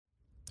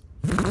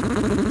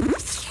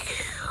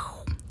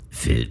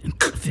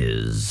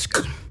Fizz.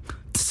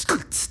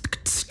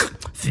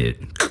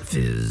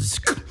 Fizz.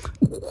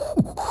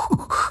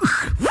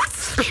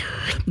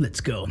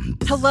 Let's go.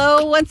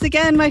 Hello, once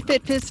again, my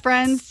FitFizz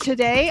friends.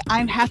 Today,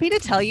 I'm happy to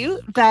tell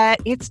you that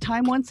it's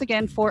time once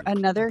again for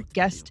another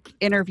guest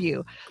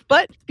interview.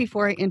 But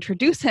before I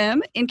introduce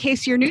him, in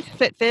case you're new to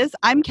FitFizz,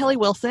 I'm Kelly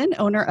Wilson,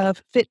 owner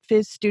of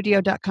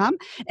FitFizzStudio.com,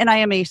 and I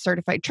am a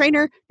certified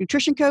trainer,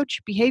 nutrition coach,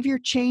 behavior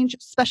change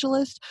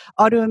specialist,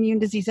 autoimmune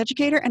disease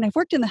educator, and I've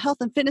worked in the health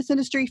and fitness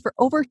industry for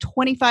over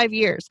 25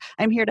 years.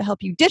 I'm here to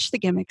help you ditch the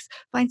gimmicks,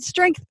 find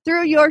strength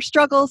through your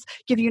struggles,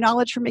 give you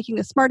knowledge for making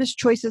the smartest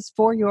choices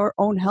for your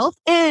own health,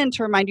 and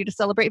to remind you to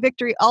celebrate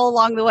victory all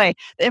along the way.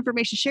 The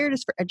information shared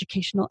is for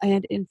educational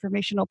and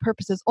informational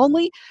purposes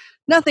only.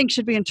 Nothing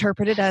should be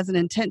interpreted as an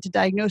intent to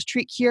diagnose,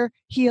 treat, cure,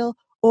 heal,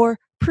 or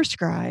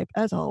prescribe,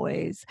 as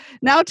always.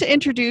 Now to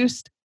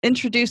introduce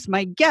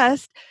my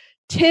guest,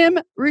 Tim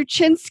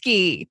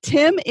Ruchinsky.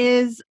 Tim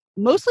is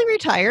mostly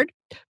retired,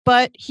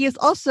 but he is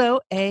also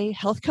a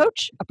health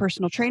coach, a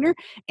personal trainer,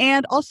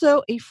 and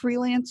also a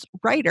freelance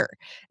writer.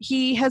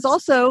 He has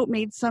also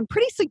made some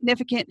pretty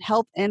significant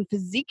health and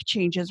physique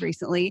changes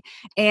recently,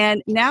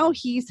 and now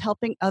he's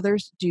helping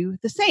others do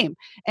the same.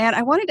 And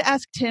I wanted to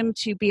ask Tim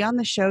to be on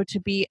the show to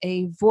be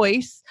a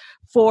voice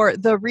for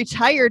the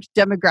retired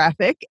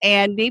demographic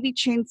and maybe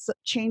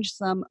change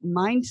some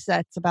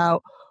mindsets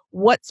about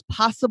what's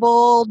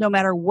possible no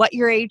matter what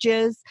your age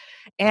is.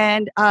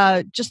 And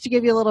just to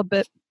give you a little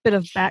bit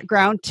of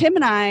background, Tim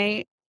and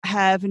I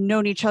have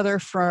known each other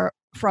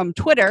from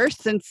Twitter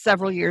since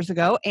several years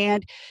ago,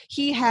 and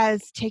he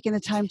has taken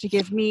the time to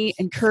give me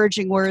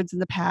encouraging words in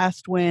the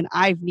past when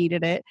I've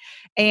needed it.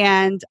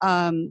 And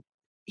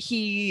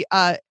he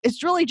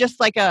is really just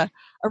like a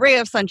ray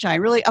of sunshine,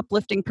 really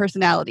uplifting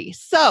personality.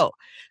 So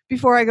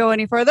before I go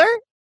any further,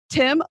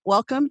 Tim,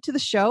 welcome to the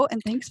show,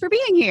 and thanks for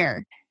being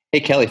here. Hey,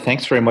 Kelly,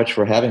 thanks very much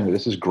for having me.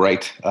 This is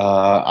great.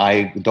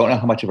 I don't know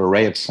how much of a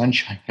ray of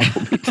sunshine I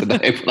will be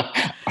today,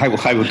 but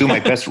I will do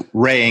my best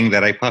raying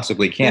that I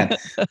possibly can.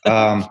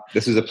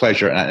 This is a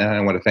pleasure, and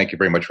I want to thank you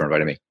very much for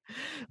inviting me.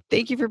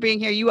 Thank you for being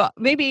here.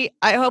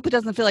 I hope it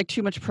doesn't feel like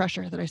too much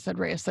pressure that I said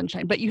ray of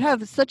sunshine, but you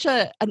have such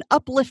an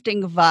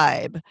uplifting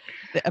vibe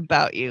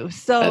about you.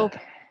 So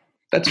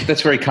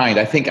That's very kind.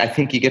 I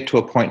think you get to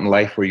a point in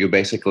life where you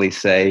basically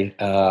say,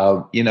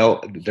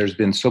 there's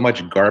been so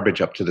much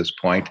garbage up to this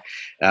point.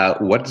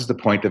 What is the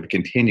point of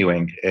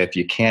continuing if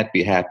you can't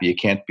be happy? You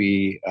can't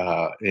be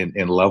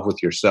in love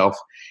with yourself,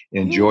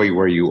 enjoy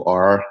where you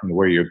are and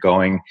where you're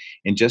going,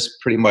 and just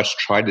pretty much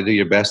try to do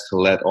your best to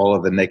let all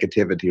of the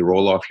negativity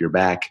roll off your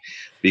back.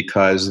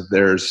 Because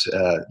there's,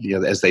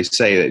 as they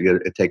say,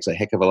 it takes a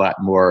heck of a lot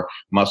more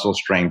muscle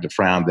strain to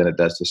frown than it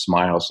does to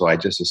smile. So I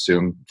just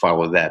assume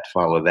follow that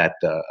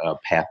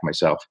path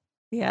myself.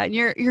 Yeah, and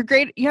you're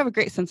great. You have a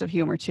great sense of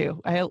humor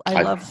too. I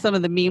love some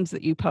of the memes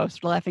that you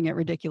post, laughing at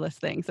ridiculous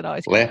things. It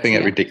always laughing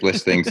at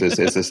ridiculous things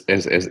is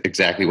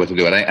exactly what to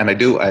do. And I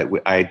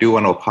do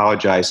want to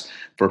apologize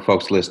for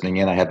folks listening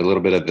in. I have a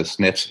little bit of the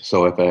sniffs,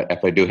 so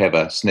if I do have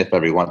a sniff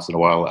every once in a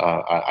while,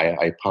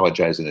 I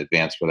apologize in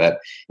advance for that.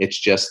 It's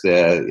just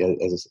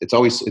it's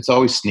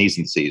always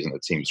sneezing season,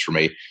 it seems for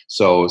me.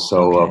 So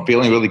okay.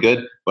 Feeling really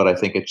good, but I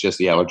think it's just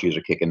the allergies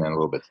are kicking in a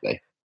little bit today.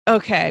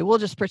 Okay, we'll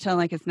just pretend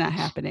like it's not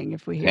happening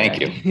if we hear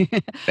Thank you.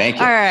 Thank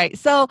you. All right,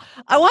 so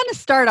I want to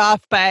start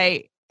off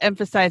by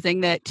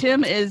emphasizing that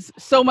Tim is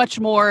so much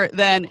more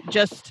than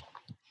just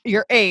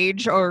your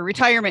age or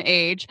retirement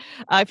age.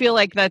 I feel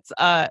like that's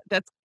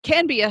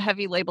can be a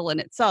heavy label in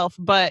itself,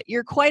 but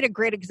you're quite a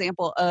great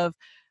example of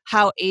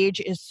how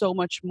age is so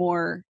much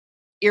more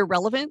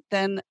irrelevant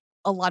than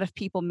a lot of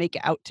people make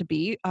it out to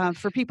be.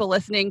 For people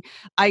listening,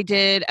 I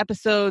did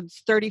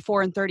episodes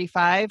 34 and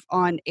 35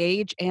 on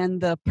age and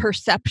the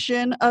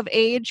perception of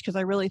age, because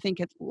I really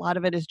think a lot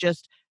of it is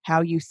just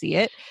how you see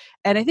it.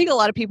 And I think a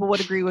lot of people would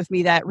agree with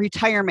me that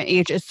retirement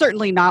age is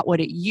certainly not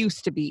what it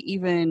used to be,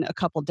 even a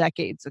couple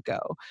decades ago.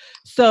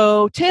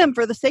 So, Tim,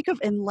 for the sake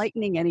of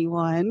enlightening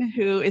anyone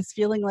who is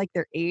feeling like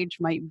their age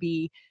might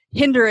be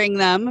hindering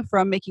them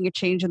from making a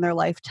change in their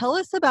life, tell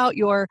us about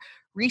your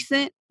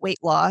recent weight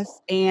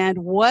loss and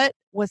what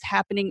was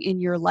happening in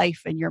your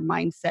life and your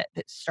mindset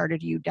that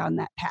started you down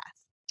that path.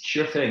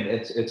 Sure thing.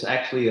 It's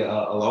actually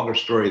a longer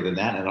story than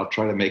that, and I'll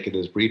try to make it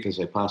as brief as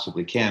I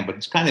possibly can. But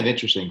it's kind of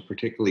interesting,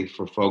 particularly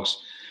for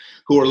folks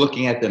who are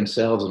looking at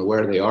themselves and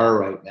where they are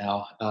right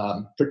now,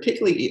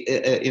 particularly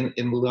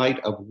in light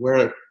of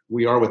where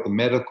we are with the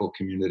medical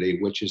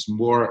community, which is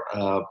more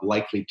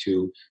likely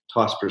to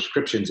toss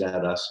prescriptions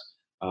at us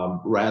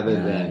rather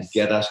than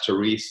get us to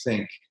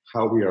rethink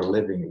how we are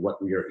living,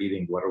 what we are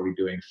eating, what are we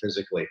doing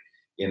physically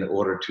in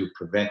order to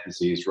prevent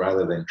disease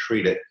rather than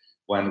treat it.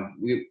 When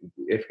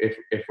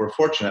if we're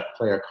fortunate to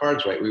play our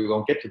cards right, we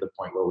won't get to the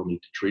point where we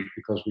need to treat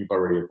because we've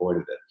already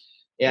avoided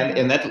it.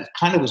 And that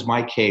kind of was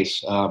my case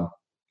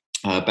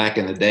back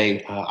in the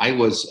day. I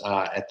was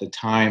at the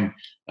time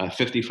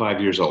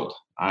 55 years old.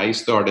 I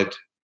started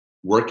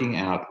working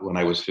out when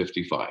I was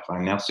 55.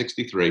 I'm now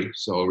 63,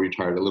 so I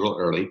retired a little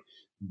early.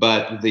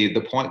 But the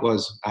point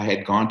was, I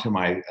had gone to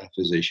my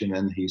physician,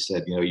 and he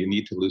said, you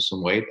need to lose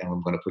some weight, and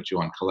I'm going to put you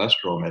on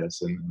cholesterol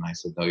medicine. And I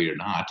said, no, you're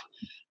not,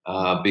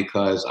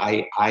 because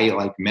I,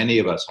 like many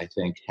of us, I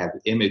think, have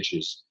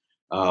images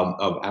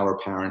of our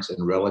parents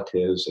and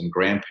relatives and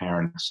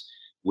grandparents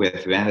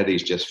with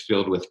vanities just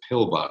filled with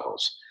pill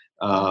bottles.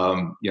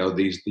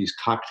 These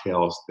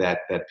cocktails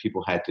that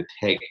people had to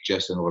take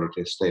just in order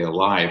to stay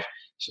alive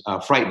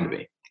frightened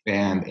me.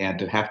 And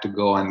to have to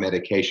go on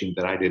medication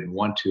that I didn't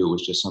want to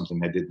was just something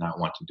I did not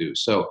want to do.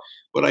 So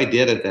what I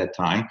did at that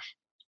time,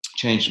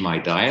 changed my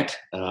diet,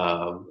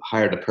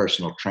 hired a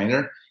personal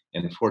trainer,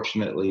 and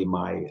fortunately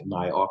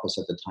my office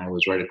at the time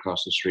was right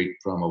across the street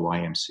from a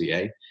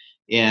YMCA.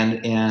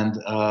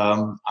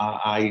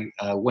 I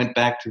went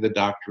back to the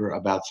doctor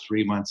about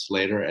 3 months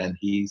later, and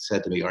he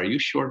said to me, "Are you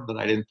sure that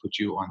I didn't put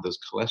you on those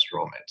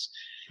cholesterol meds?"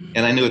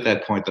 And I knew at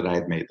that point that I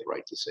had made the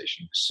right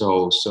decision.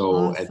 So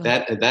Awesome.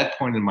 at that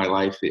point in my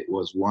life, it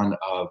was one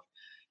of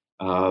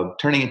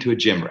turning into a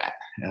gym rat,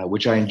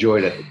 which I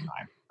enjoyed at the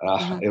time.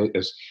 It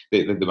was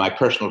my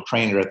personal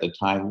trainer at the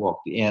time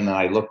walked in, and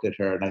I looked at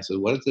her and I said,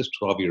 "What is this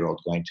 12-year-old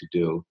going to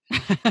do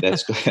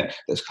that's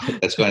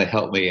that's going to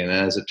help me?" And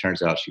as it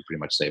turns out, she pretty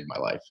much saved my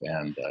life,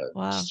 and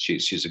Wow.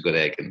 she's a good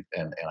egg,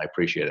 and I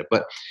appreciate it.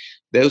 But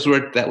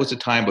that was a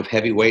time of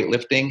heavy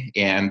weightlifting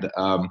and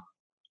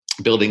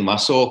building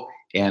muscle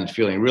and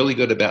feeling really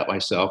good about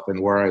myself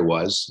and where I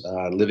was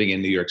living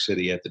in New York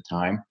City at the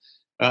time.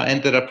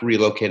 Ended up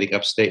relocating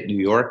upstate New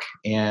York,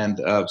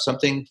 and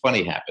something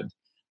funny happened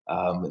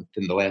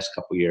in the last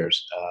couple of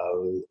years.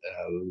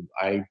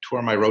 I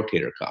tore my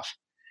rotator cuff,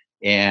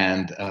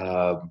 and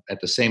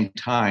at the same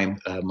time,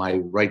 my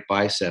right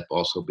bicep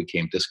also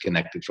became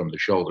disconnected from the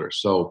shoulder.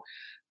 So,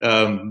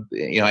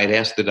 I'd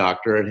asked the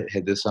doctor,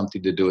 had this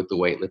something to do with the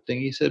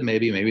weightlifting? He said,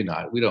 maybe, maybe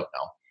not. We don't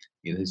know.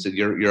 He said,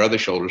 your other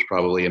shoulder's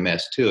probably a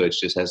mess too. It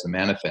just hasn't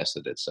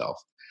manifested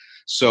itself.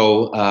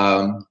 So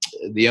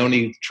the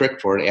only trick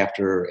for it,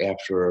 after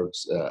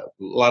a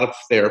lot of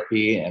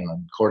therapy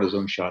and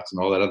cortisone shots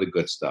and all that other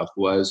good stuff,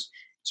 was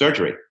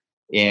surgery.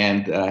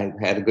 And I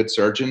had a good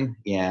surgeon,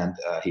 and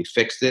he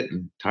fixed it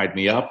and tied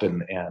me up,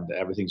 and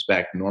everything's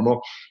back to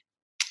normal.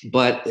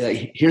 But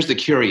here's the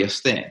curious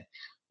thing: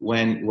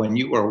 when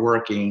you are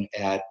working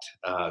at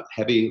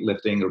heavy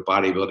lifting or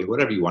bodybuilding,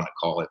 whatever you want to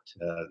call it,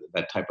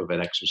 that type of an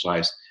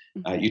exercise,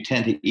 you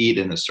tend to eat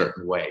in a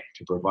certain way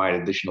to provide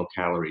additional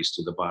calories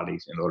to the body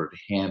in order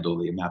to handle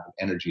the amount of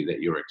energy that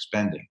you're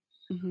expending.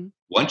 Mm-hmm.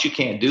 Once you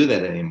can't do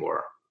that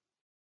anymore,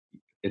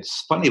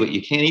 it's funny, but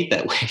you can't eat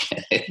that way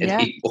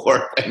Yeah.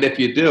 anymore. And if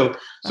you do,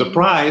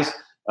 surprise,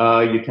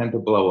 you tend to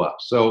blow up.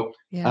 So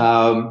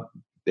Yeah.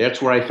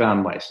 that's where I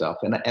found myself.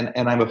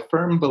 And I'm a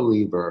firm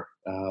believer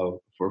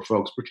for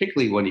folks,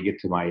 particularly when you get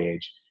to my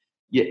age,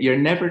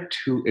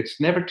 it's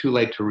never too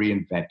late to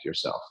reinvent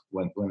yourself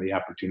when the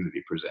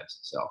opportunity presents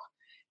itself.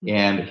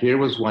 And here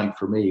was one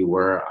for me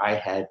where I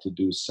had to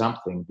do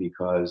something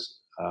because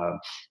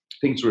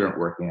things weren't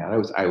working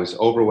out. I was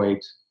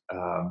overweight,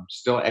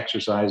 still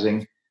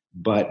exercising,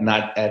 but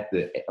not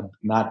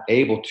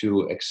able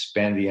to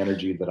expend the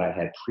energy that I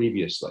had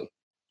previously.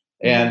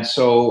 And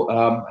so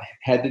I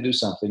had to do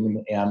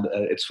something. And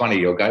it's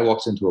funny, a guy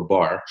walks into a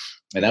bar,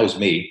 and that was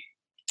me.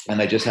 And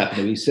I just happened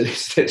to be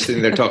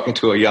sitting there talking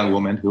to a young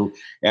woman who,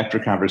 after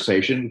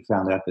conversation,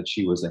 found out that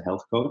she was a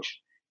health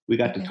coach. We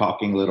got to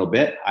talking a little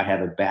bit. I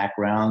have a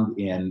background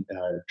in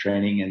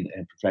training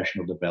and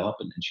professional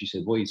development. And she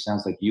said, "Boy, it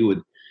sounds like you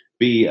would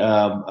be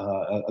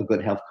a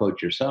good health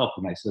coach yourself."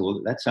 And I said,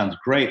 "Well, that sounds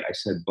great." I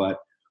said, "But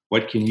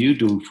what can you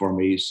do for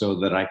me so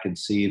that I can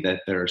see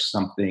that there's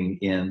something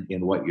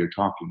in what you're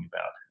talking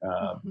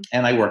about?"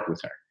 And I worked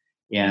with her,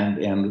 and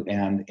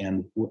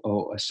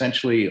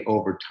essentially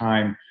over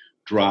time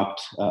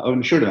dropped, in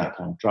a short amount of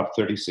time, dropped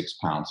 36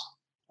 pounds.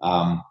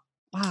 Wow.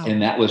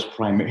 And that was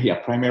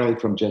primarily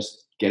from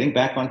just getting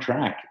back on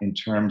track in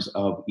terms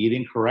of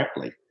eating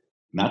correctly.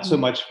 Not so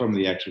much from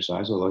the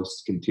exercise, although I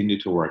continue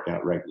to work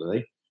out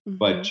regularly,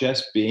 but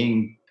just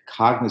being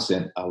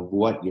cognizant of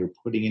what you're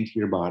putting into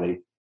your body,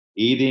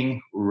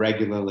 eating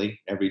regularly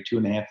every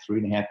 2.5,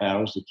 3.5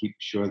 hours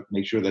to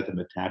make sure that the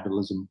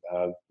metabolism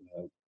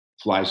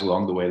flies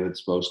along the way that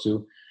it's supposed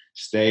to,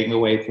 staying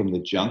away from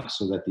the junk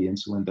so that the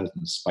insulin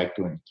doesn't spike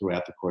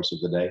throughout the course of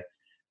the day.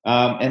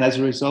 And as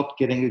a result,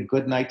 getting a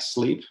good night's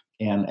sleep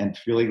and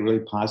feeling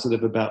really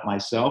positive about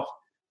myself,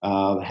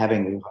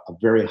 having a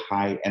very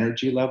high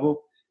energy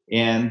level,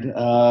 and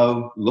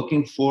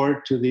looking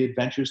forward to the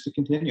adventures to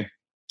continue.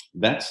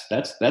 That's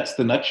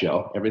the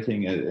nutshell.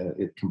 Everything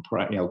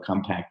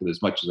compacted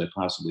as much as I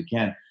possibly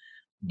can.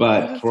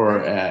 But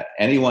for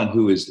anyone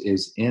who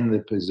is in the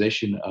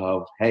position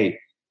of, hey,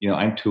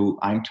 I'm too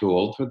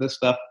old for this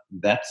stuff,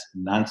 that's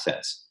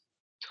nonsense.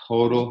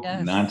 Total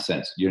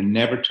nonsense. You're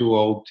never too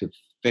old to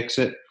fix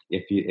it.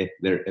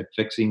 If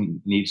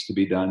fixing needs to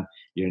be done,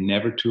 you're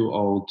never too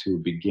old to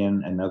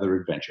begin another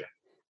adventure.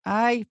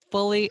 I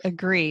fully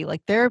agree.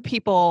 Like, there are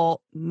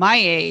people my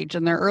age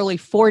in their early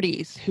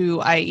 40s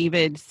who I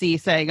even see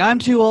saying, "I'm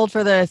too old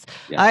for this."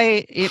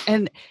 Yeah.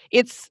 And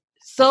it's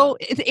So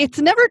it's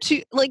never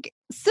too, like,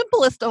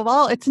 simplest of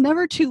all, it's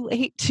never too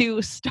late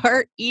to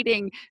start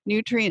eating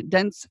nutrient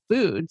dense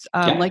foods.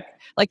 Yeah.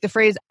 Like the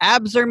phrase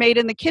 "abs are made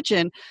in the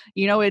kitchen."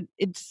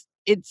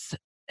 It's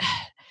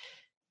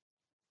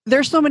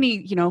there's so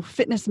many,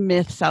 fitness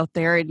myths out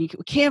there, and you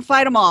can't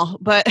fight them all.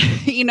 But,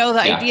 the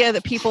Yeah. idea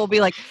that people will be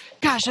like,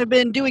 gosh, I've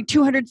been doing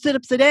 200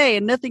 sit-ups a day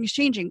and nothing's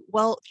changing.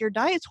 Well, if your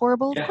diet's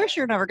horrible, of Yeah. course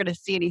you're never going to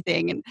see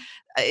anything.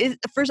 And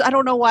first, I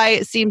don't know why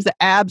it seems that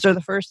abs are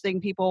the first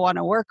thing people want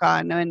to work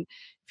on. And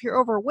if you're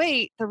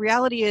overweight, the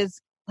reality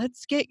is,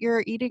 let's get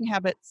your eating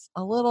habits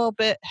a little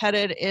bit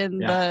headed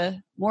in Yeah.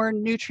 the more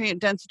nutrient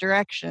dense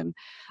direction.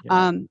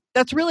 Yeah.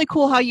 That's really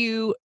cool how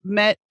you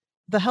met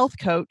the health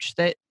coach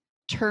that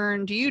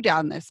turned you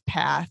down this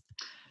path.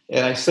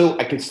 And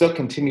I can still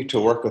continue to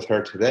work with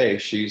her today.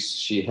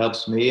 She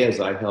helps me as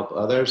I help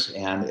others,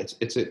 and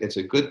it's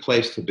a good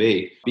place to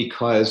be,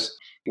 because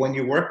when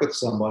you work with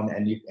someone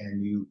and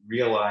you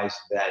realize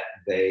that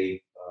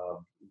they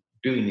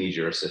do need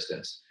your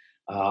assistance,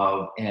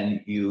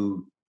 and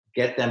you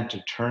get them to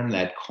turn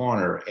that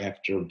corner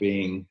after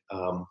being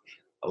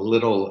a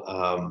little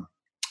uh,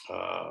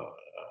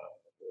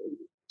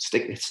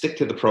 stick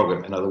to the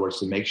program. In other words,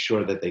 to make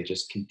sure that they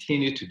just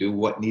continue to do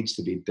what needs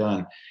to be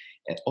done,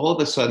 and all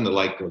of a sudden the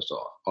light goes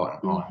off on.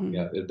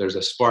 Mhm. There's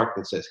a spark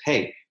that says,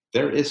 "Hey,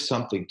 there is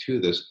something to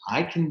this.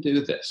 I can do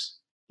this."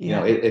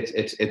 Yeah.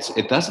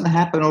 It doesn't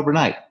happen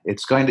overnight.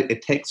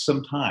 It takes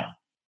some time.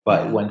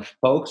 But Yeah. when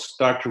folks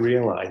start to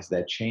realize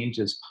that change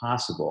is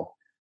possible,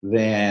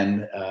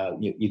 then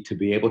to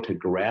be able to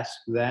grasp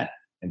that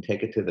and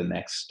take it to the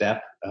next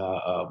step,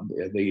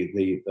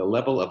 the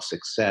level of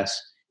success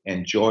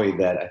and joy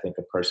that I think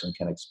a person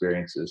can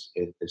experience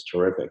is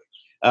terrific.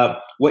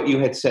 What you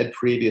had said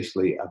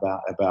previously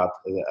about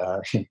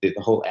the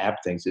whole ab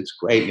things, it's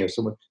great.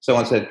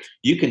 Someone said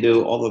you can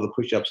do all of the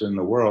push-ups in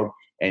the world,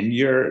 and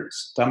your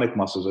stomach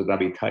muscles are going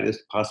to be tight as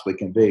possibly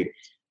can be.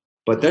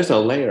 But there's a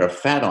layer of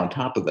fat on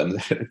top of them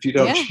that if you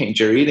don't Yeah. change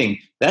your eating,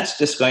 that's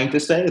just going to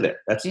stay there.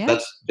 Yeah.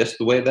 That's just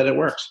the way that it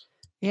works.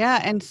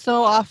 Yeah. And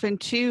so often,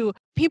 too,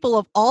 people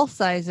of all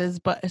sizes,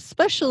 but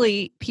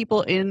especially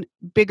people in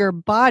bigger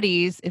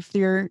bodies, if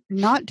you're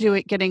not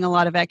getting a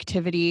lot of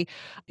activity,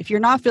 if you're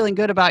not feeling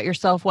good about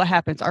yourself, what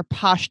happens? Our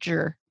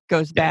posture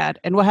goes Yeah. bad.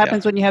 And what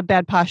happens Yeah. when you have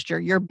bad posture?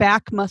 Your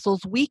back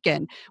muscles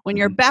weaken. When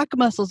your Mhm. back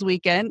muscles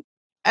weaken,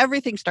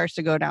 everything starts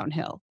to go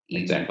downhill.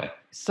 Exactly.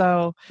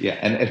 So, Yeah,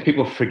 and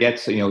people forget.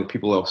 So,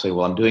 people will say,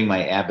 "Well, I'm doing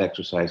my ab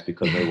exercise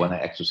because I want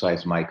to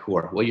exercise my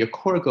core." Well, your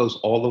core goes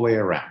all the way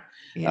around.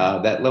 yeah.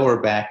 That lower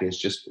back is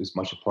just as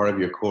much a part of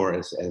your core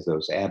as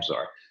those abs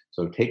are.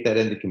 So take that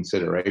into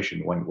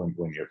consideration when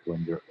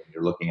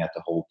you're looking at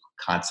the whole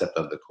concept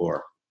of the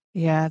core.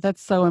 Yeah,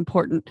 that's so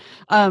important.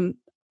 Um,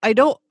 I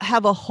don't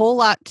have a whole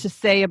lot to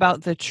say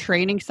about the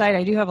training side.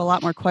 I do have a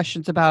lot more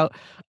questions about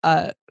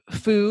uh,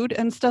 food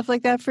and stuff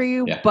like that for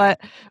you. Yeah,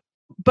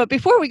 But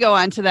before we go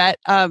on to that,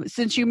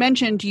 since you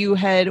mentioned you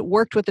had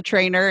worked with a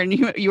trainer and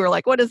you were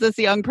like, "What is this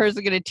young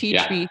person going to teach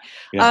yeah, me?"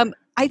 yeah,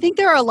 I think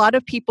there are a lot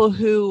of people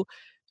who,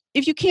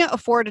 if you can't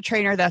afford a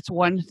trainer, that's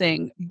one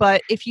thing.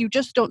 But if you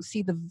just don't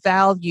see the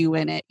value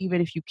in it, even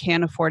if you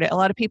can afford it, a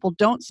lot of people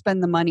don't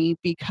spend the money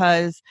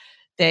because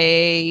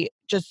they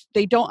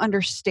don't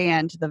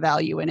understand the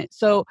value in it.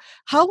 So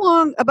how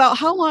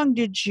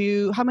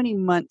many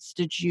months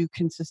did you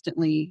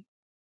consistently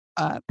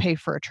pay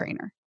for a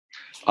trainer?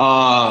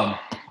 Um,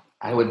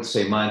 I wouldn't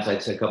say months.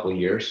 I'd say a couple of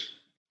years.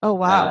 Oh,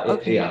 wow.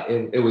 Okay.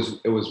 It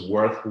was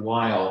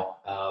worthwhile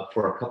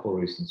for a couple of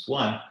reasons.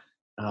 One,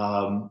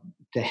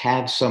 to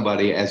have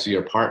somebody as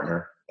your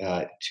partner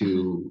Uh-huh.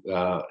 to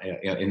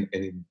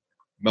in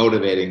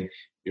motivating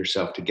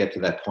yourself to get to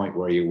that point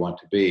where you want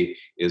to be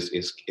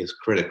is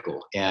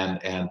critical,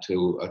 and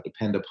to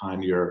depend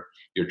upon your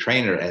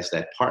trainer as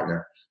that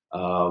partner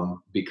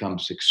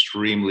becomes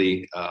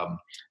extremely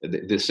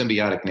the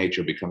symbiotic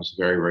nature becomes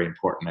very, very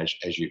important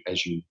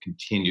as you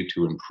continue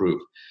to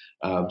improve.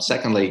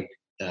 Secondly,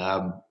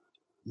 um,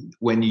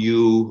 when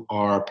you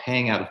are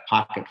paying out of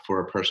pocket for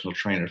a personal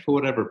trainer for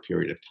whatever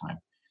period of time,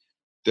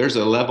 there's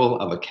a level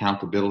of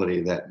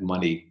accountability that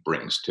money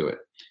brings to it.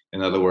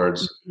 In other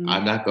words, Mhm.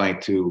 I'm not going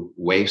to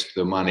waste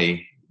the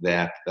money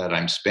that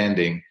I'm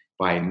spending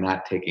by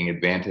not taking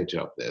advantage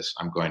of this.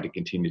 I'm going to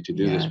continue to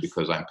do this Yes.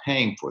 because I'm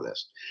paying for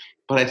this.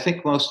 But I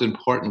think most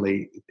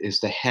importantly is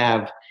to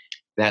have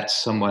that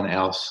someone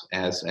else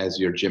as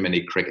your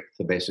Jiminy Cricket,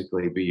 to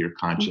basically be your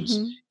conscience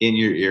Mhm. in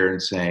your ear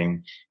and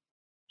saying,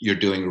 "You're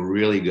doing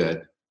really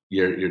good.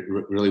 You're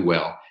really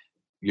well.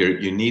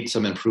 You need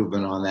some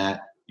improvement on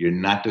that. You're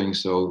not doing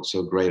so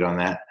great on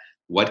that.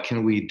 What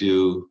can we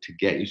do to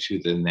get you to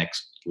the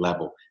next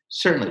level?"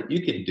 Certainly,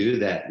 you can do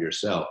that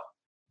yourself,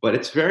 but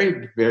it's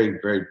very, very,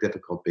 very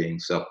difficult being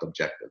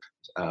self-objective.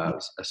 Yeah.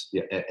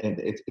 Yeah, and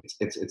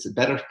it's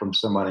better from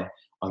somebody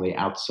on the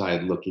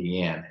outside looking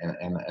in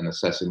and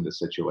assessing the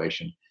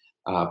situation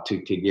to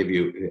give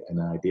you an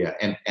idea.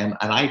 And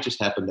I just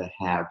happen to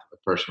have a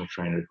personal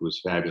trainer who is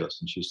fabulous,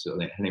 and she's still,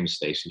 her name is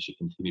Stacy. She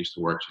continues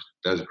to work. She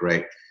does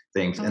great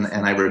things. And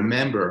Awesome. I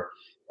remember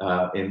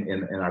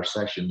in our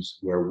sessions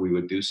where we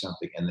would do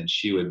something and then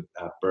she would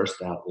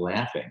burst out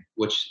laughing,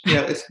 which,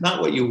 it's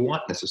not what you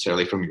want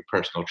necessarily from your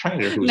personal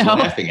trainer who's No.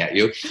 laughing at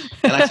you.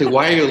 And I say,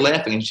 why are you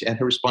laughing? And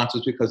her response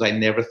was, because I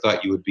never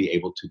thought you would be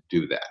able to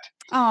do that.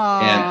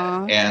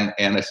 Aww.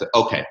 And I said,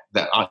 okay,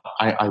 that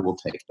I will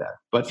take that.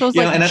 But So it's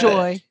like and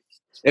joy.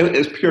 it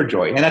was pure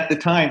joy. And at the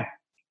time,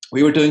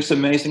 we were doing some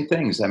amazing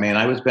things. I mean,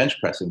 I was bench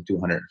pressing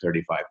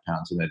 235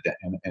 pounds in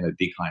a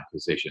decline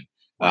position.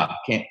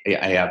 And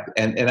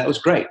that was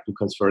great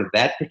because for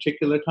that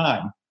particular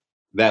time,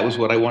 that was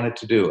what I wanted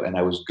to do, and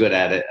I was good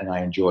at it, and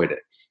I enjoyed it.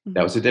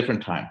 That was a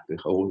different time. The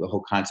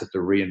whole concept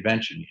of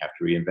reinvention. You have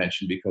to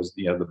reinvention because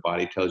the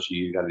body tells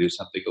you got to do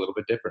something a little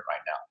bit different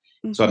right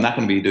now. So I'm not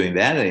going to be doing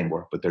that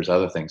anymore. But there's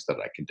other things that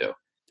I can do,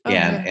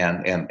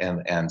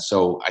 and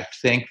so I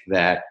think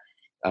that.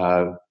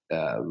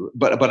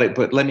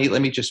 But let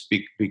me just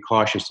be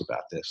cautious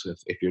about this.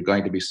 If you're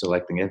going to be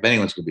selecting, if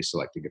anyone's going to be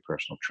selecting a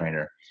personal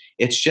trainer,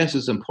 it's just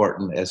as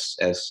important as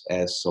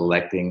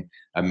selecting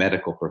a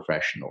medical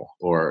professional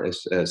or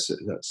as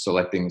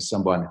selecting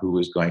someone who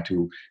is going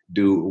to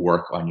do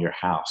work on your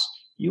house.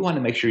 You want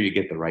to make sure you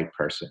get the right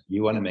person.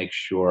 You want to make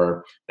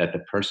sure that the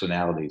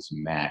personalities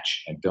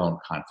match and don't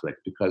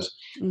conflict. Because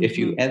if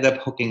you end up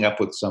hooking up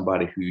with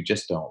somebody who you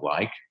just don't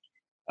like,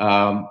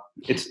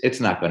 it's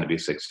not going to be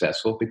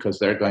successful because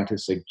they're going to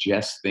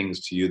suggest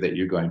things to you that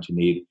you're going to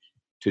need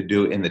to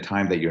do in the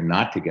time that you're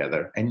not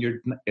together, and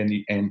you're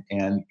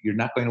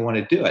not going to want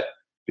to do it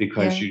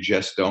because you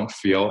just don't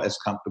feel as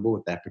comfortable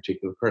with that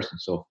particular person.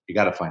 So you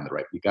got to find the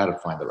right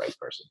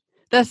person.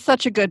 That's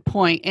such a good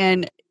point.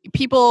 And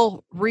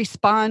people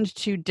respond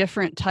to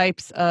different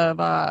types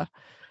of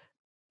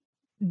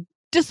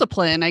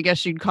discipline, I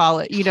guess you'd call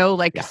it.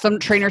 Some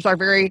trainers are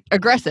very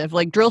aggressive,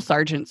 like drill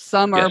sergeants.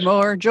 Some are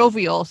more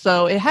jovial.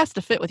 So it has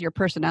to fit with your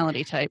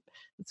personality type.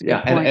 That's a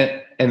good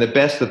point. And the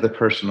best of the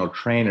personal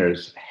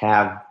trainers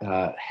have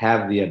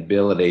the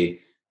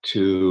ability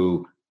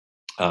to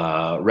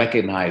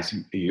recognize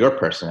your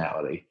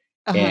personality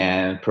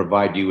and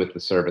provide you with the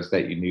service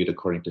that you need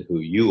according to who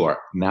you are,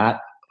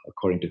 not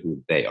according to who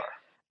they are.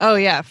 Oh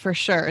yeah, for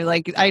sure.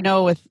 Like I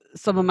know with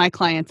some of my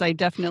clients, I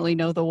definitely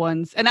know the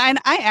ones, and I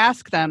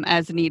ask them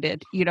as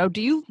needed. Do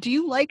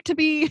you like do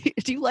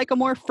you like a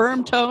more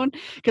firm tone?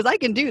 Because I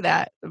can do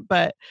that,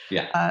 but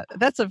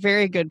that's a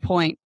very good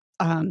point.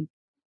 And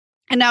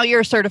now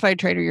you're a certified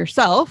trainer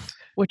yourself,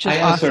 which is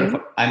awesome.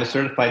 I'm a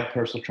certified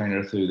personal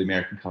trainer through the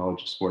American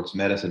College of Sports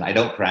Medicine. I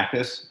don't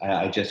practice.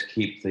 I just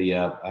keep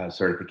the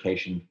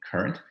certification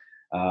current.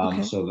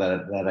 So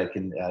that I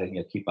can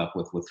keep up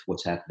with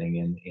what's happening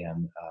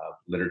in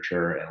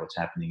literature and what's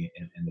happening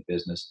in the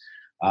business.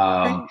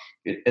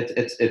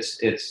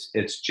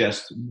 It's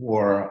just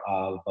more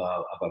of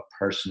a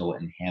personal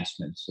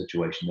enhancement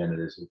situation than it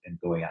is in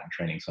going out and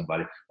training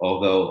somebody.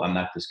 Although I'm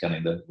not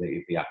discounting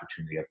the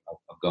opportunity of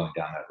going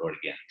down that road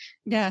again.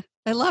 Yeah,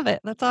 I love it.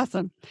 That's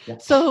awesome. Yeah.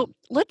 So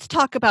let's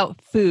talk about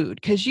food,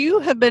 because you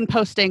have been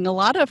posting a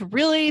lot of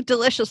really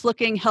delicious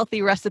looking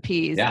healthy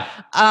recipes. Yeah.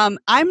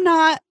 I'm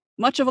not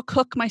much of a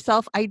cook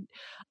myself. I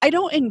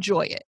don't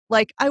enjoy it.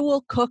 Like I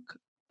will cook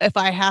if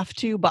I have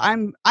to, but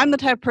I'm the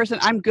type of person,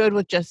 I'm good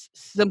with just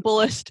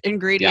simplest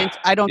ingredients.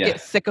 I don't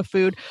get sick of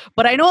food,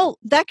 but I know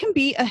that can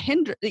be a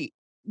hindrance.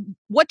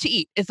 What to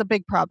eat is a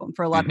big problem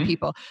for a lot of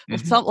people.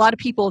 A lot of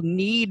people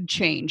need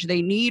change.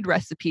 They need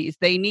recipes.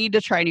 They need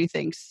to try new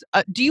things.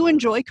 Do you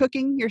enjoy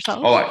cooking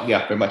yourself? Oh,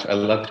 yeah, very much. I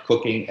love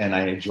cooking and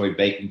I enjoy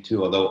baking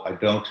too, although I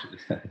don't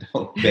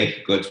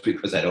bake goods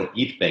because I don't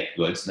eat baked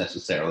goods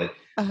necessarily.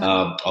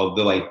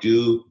 Although I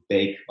do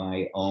bake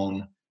my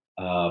own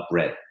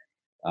bread.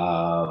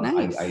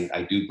 Nice.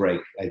 I do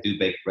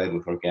bake bread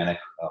with organic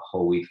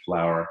whole wheat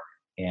flour,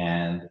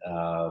 and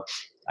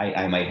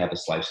I might have a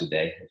slice a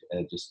day.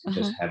 Just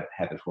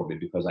have it for me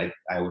because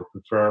I would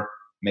prefer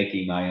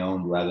making my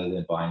own rather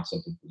than buying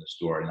something from the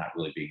store and not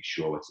really being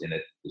sure what's in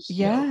it.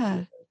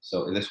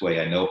 So in this way,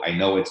 I know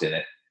what's in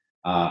it.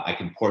 I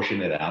can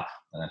portion it out,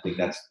 and I think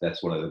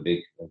that's one of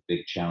the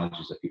big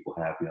challenges that people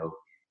have.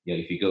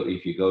 If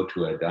you go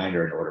to a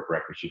diner and order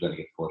breakfast, you're going to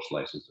get 4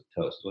 slices of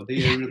toast. Well, do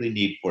you really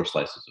need 4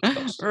 slices of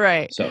toast?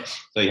 Right. So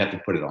you have to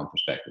put it on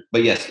perspective.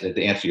 But yes,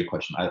 to answer your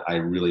question, I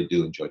really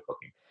do enjoy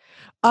cooking.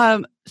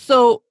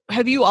 So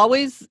have you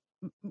always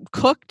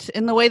cooked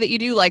in the way that you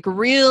do, like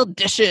real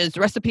dishes,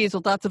 recipes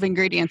with lots of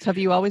ingredients? Have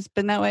you always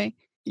been that way?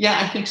 Yeah,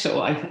 I think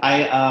so. I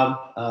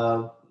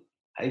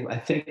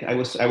think I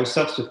was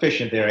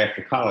self-sufficient there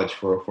after college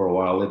for a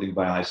while, living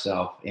by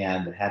myself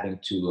and having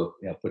to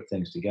put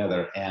things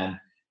together. And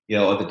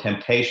the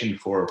temptation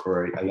for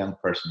a young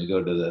person to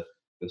go to the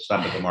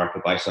stop at the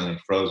market, buy something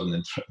frozen,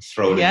 and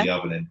throw it in the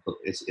oven and cook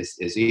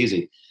is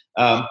easy.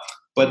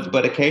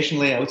 But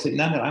occasionally I would say,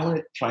 no, I want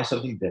to try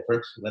something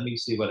different. Let me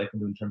see what I can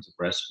do in terms of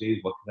recipes.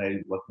 What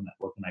can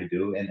I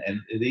do?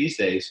 And these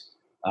days,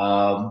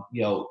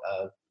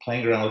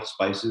 playing around with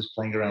spices,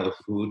 playing around with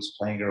foods,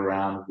 playing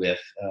around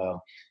with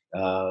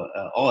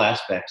all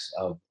aspects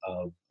of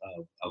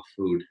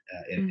food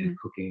in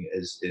cooking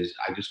is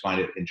I just find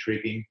it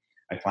intriguing.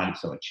 I find it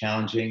somewhat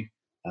challenging.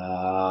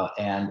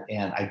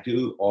 And I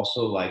do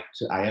also like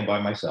to. I am by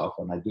myself,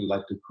 and I do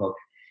like to cook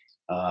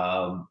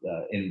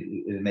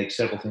and make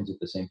several things at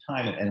the same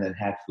time, and then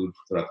have food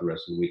throughout the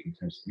rest of the week in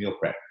terms of meal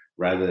prep,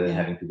 rather than Yeah.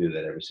 having to do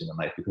that every single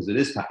night, because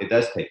it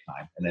does take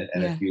time, and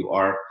Yeah. if you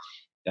are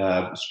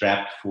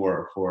strapped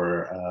for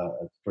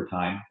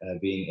time,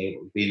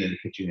 being in the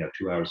kitchen,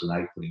 2 hours a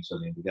night putting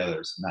something together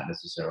is not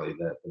necessarily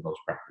the most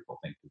practical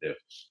thing to do.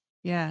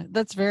 Yeah,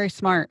 that's very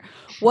smart.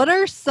 What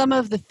are some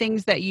of the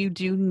things that you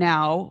do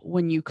now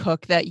when you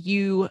cook that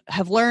you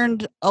have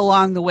learned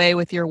along the way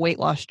with your weight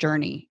loss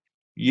journey?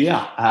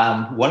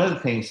 Yeah, one of the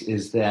things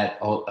is that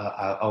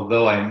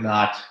although I'm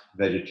not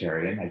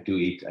vegetarian, I do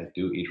eat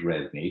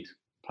red meat, Mm.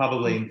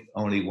 probably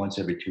only once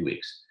every 2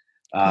 weeks,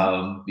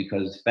 Okay.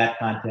 because fat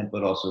content,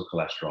 but also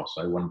cholesterol.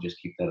 So I want to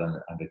just keep that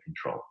under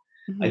control.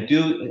 I Mhm.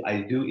 do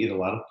I do eat a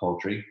lot of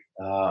poultry,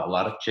 a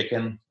lot of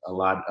chicken, a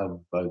lot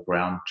of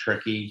ground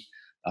turkey,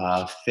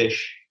 fish.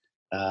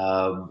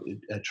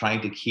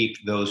 Trying to keep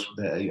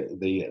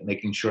the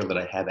making sure that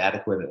I have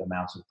adequate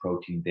amounts of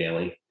protein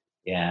daily,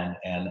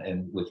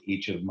 and with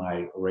each of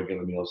my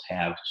regular meals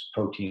have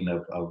protein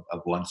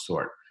of one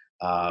sort.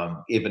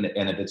 Even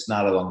and if it's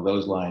not along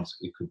those lines,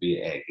 it could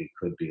be egg, it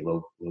could be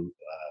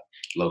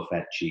low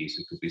fat cheese,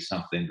 it could be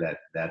something that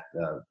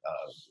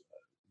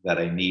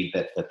I need,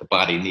 that the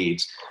body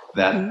needs,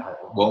 that Mhm.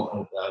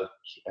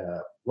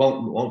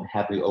 won't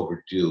have me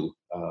overdo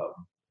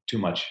too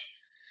much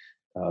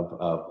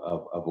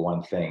of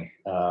one thing.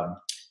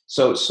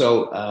 So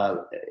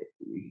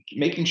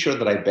making sure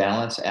that I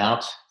balance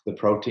out the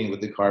protein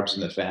with the carbs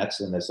and the fats.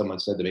 And as someone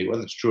said to me,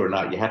 whether it's true or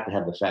not, you have to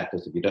have the fat,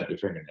 because if you don't, your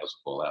fingernails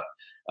will fall out.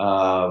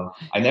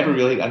 I never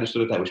really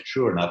understood if that was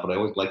true or not, but I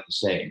always liked the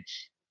saying.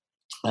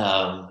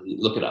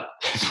 Look it up.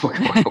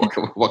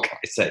 What can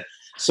I say?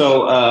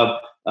 So I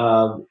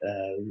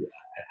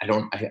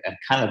don't. I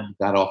kind of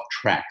got off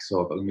track.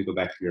 So let me go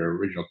back to your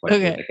original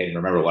question. I Okay, can't even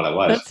remember what I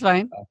was. that's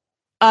fine.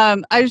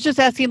 I was just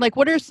asking, like,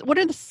 what are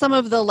some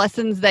of the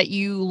lessons that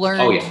you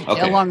Oh yeah. learned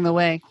Okay. along the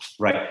way?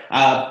 Right.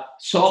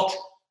 Salt.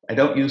 I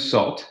don't use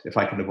salt if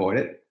I can avoid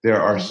it. There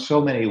are Okay. so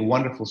many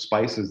wonderful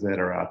spices that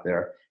are out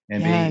there,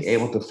 and being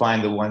able Yes. to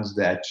find the ones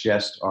that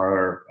just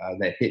are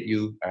that hit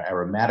you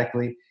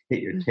aromatically,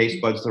 hit your taste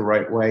Mhm. buds the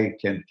right way,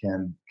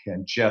 can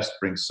just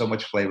bring so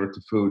much flavor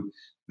to food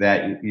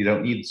that you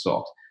don't need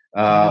salt.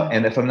 Yeah.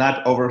 And if I'm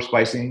not over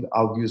spicing,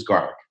 I'll use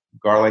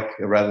garlic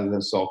rather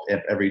than salt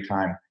every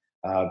time,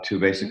 to Okay.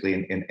 basically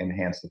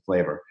enhance the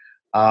flavor.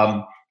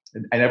 Um,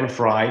 I never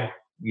fry.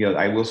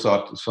 I will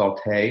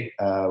saute.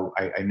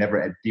 I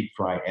never deep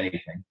fry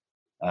anything.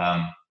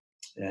 Um,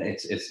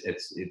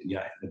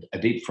 yeah, a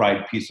deep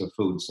fried piece of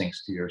food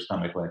sinks to your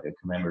stomach like a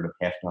commemorative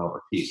 $half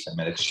piece. I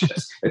mean,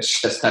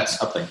 it's just not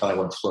something that I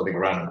want floating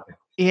around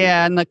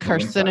Yeah, and the my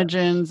inside.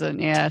 carcinogens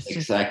and yeah, it's just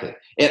Exactly.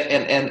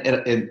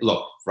 And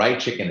look, fried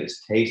chicken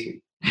is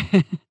tasty,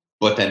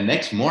 but the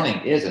next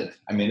morning isn't.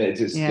 I mean, yeah.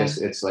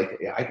 it's like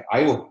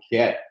I will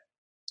get,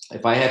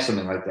 if I have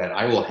something like that,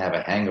 I will have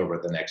a hangover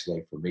the next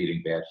day from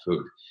eating bad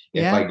food.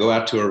 If Yeah. I go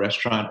out to a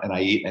restaurant and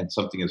I eat and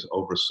something is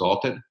over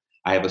salted,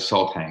 I have a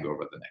salt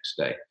hangover the next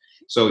day.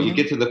 So you Yeah.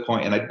 get to the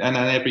point, and I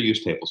never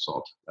use table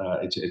salt.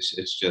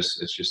 It's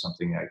just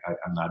something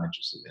I'm not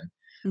interested in.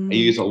 I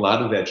Mhm. use a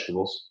lot of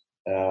vegetables.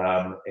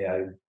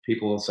 And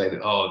people will say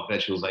that, oh,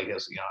 vegetables, I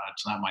guess,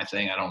 it's not my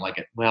thing. I don't like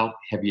it. Well,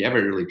 have you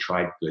ever really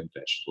tried good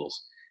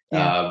vegetables?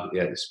 Yeah.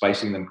 Yeah,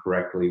 spicing them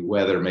correctly,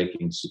 whether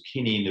making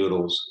zucchini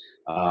noodles,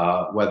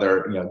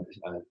 whether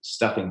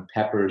stuffing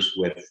peppers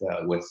with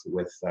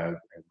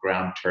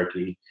ground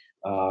turkey,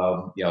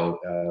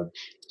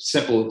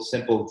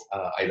 simple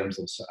items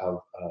of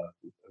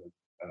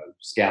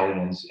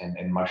scallions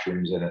and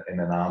mushrooms in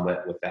an omelet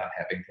without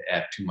having to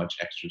add too much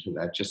extra to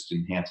that, just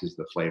enhances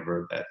the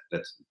flavor.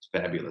 That's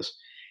fabulous.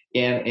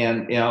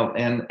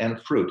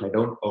 And fruit. I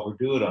don't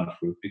overdo it on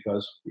fruit,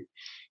 because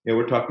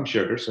we're talking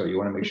sugar, so you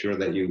want to make sure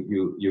that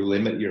you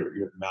limit your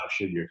amount of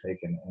sugar you're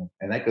taking,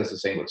 and that goes the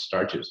same with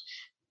starches.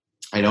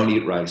 I don't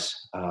eat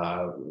rice.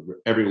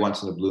 Every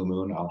once in a blue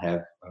moon, I'll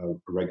have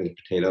regular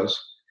potatoes,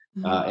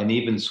 Mhm. and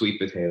even sweet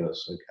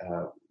potatoes,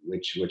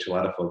 which a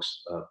lot of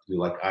folks do.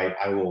 Like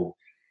I will.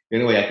 The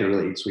only way I can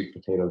really eat sweet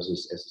potatoes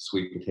is as a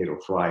sweet potato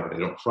fry, but I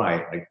don't fry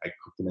it. I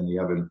cook them in the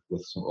oven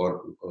with some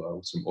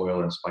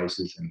oil and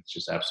spices, and it's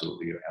just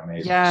absolutely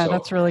amazing. Yeah, So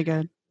that's really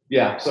good.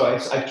 yeah, so I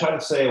try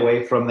to stay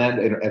away from that.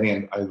 And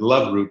again, I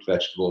love root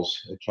vegetables,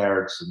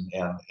 carrots,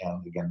 and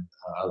again,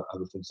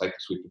 other things like the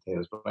sweet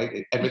potatoes, but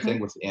Mhm. everything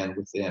within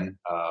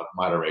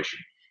moderation,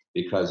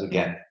 because Yeah.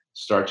 again,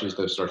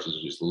 those starches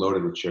are just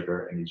loaded with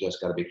sugar, and you just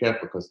got to be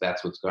careful, because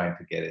that's what's going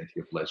to get into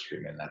your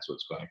bloodstream, and that's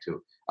what's going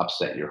to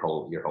upset your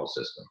whole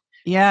system,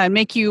 Yeah, and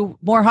make you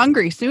more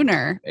hungry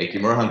sooner. make you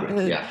more hungry.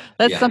 Uh, Yeah,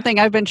 that's yeah. something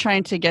I've been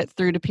trying to get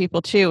through to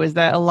people too, is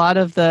that a lot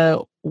of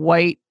the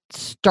white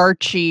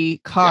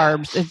starchy Yeah.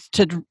 carbs,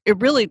 it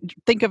really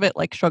think of it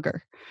like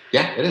sugar.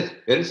 Yeah, it is.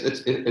 It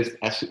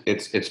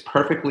is. It's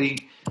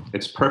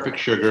perfect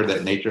sugar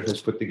that nature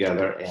has put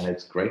together, and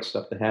it's great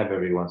stuff to have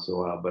every once in a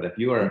while. But if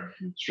you are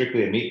Mhm.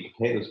 strictly a meat and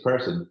potatoes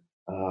person,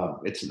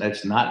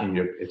 it's not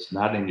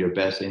in your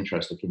best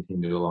interest to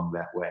continue along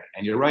that way.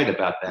 And you're right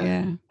about that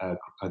Yeah.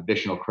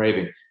 additional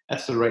craving.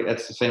 That's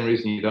the same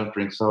reason you don't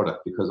drink soda,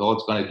 because all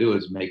it's going to do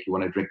is make you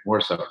want to drink more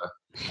soda,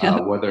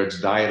 Yep. whether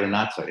it's diet or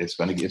not. So it's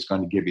going to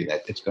give you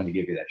that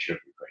sugar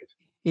crave.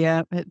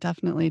 Yeah, it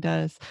definitely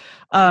does.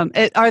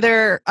 Are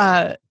there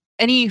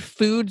any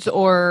foods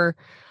or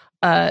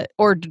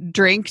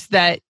drinks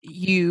that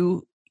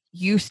you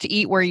used to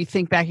eat where you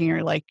think back and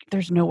you're like,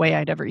 there's no way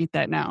I'd ever eat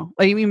that now?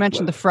 Like you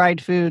mentioned the Well, fried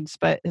foods,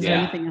 but is there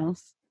yeah. anything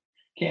else?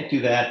 Can't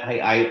do that.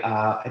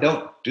 I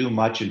don't do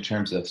much in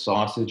terms of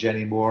sausage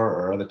anymore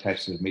or other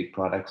types of meat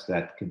products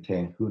that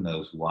contain who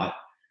knows what.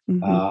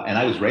 Hmm. And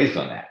I was raised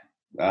on that.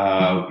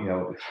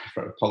 Hmm.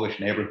 From a Polish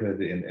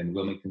neighborhood in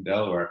Wilmington,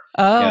 Delaware.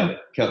 Oh,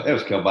 Yeah, there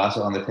was kielbasa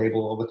on the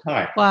table all the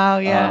time. wow.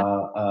 Yeah.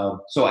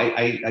 So I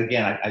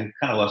kind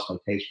of lost my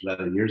taste for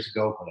that years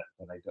ago,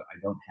 but I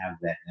don't have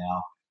that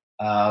now.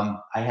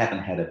 I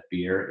haven't had a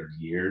beer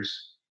in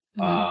years.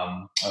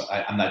 Uh,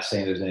 I'm not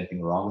saying there's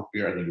anything wrong with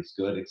beer. I think it's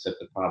good, except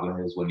the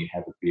problem is when you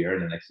have a beer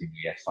and the next thing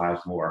you get five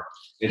more,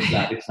 it's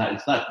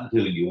not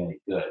doing you any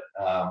good.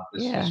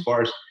 As yeah.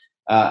 far as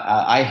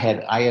I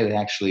had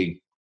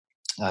actually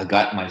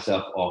gotten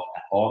myself off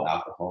all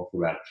alcohol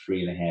for about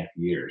 3.5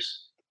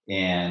 years,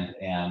 and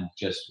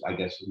just I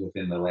guess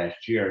within the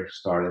last year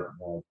started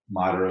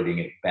moderating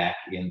it back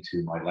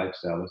into my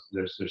lifestyle.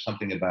 There's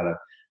something about a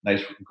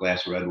nice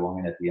glass of red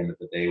wine at the end of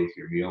the day with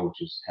your meal,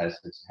 which has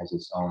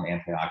its own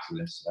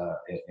antioxidants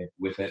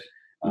with it,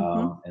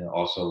 Hmm. and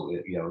also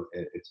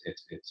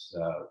it's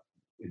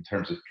in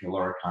terms of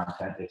caloric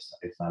content, it's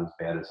not as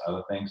bad as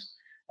other things.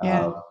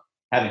 Yeah.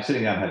 Uh,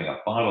 Sitting down having a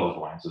bottle of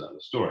wine is another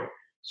story.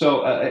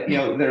 So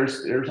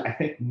there's I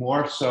think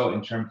more so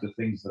in terms of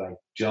things that I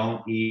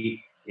don't eat.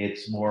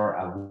 It's more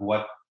of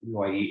what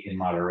do I eat in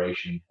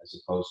moderation, as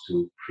opposed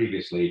to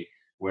previously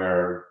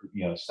where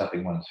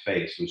stuffing one's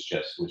face was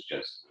just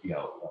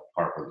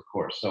part of the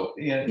course. So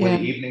when the Yeah.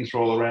 evenings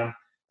roll around,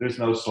 there's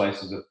no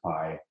slices of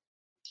pie.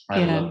 I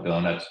Yeah. love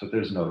donuts, but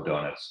there's no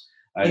donuts.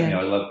 Yeah.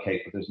 I love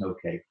cake, but there's no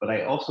cake. But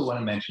I also want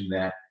to mention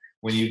that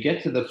when you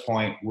get to the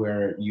point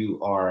where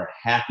you are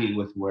happy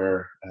with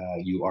where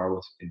you are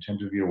with in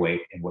terms of your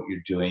weight and what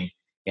you're doing,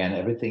 and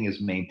everything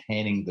is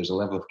maintaining, there's a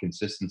level of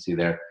consistency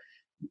there.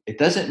 It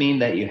doesn't mean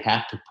that you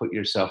have to put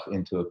yourself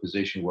into a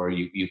position where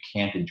you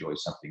can't enjoy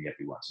something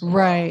every once in a while.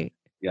 Right.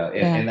 Yeah,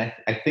 Yeah.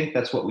 I think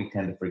that's what we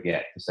tend to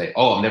forget, to say,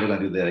 "Oh, I'm never going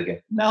to do that again."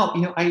 No,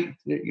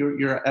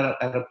 you're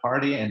at a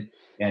party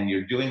and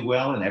you're doing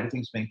well and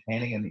everything's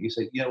maintaining, and you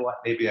say, "You know what?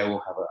 Maybe I will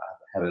have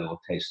a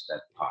little taste of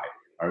that pie,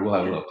 or we'll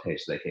have a Yeah. little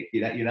taste of that cake."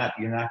 You're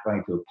not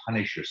going to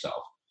punish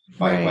yourself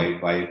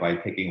Right. by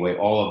taking away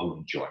all of the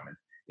enjoyment.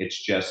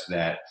 It's just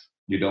that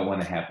you don't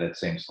want to have that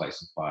same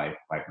slice of pie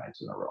 5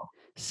 nights in a row.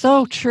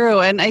 So true.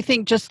 And I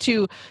think just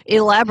to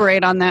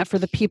elaborate on that for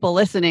the people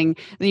listening,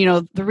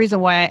 the reason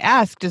why I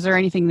asked, is there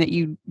anything that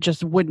you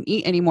just wouldn't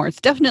eat anymore?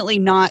 It's definitely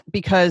not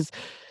because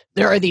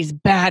there are these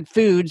bad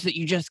foods that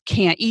you just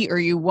can't eat or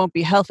you won't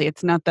be healthy.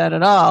 It's not that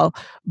at all.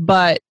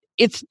 But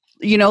it's,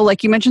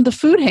 like you mentioned, the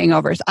food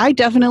hangovers. I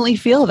definitely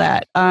feel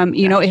that. Yeah,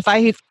 If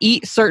I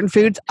eat certain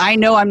foods, I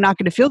know I'm not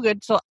going to feel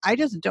good. So I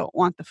just don't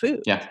want the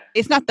food. yeah.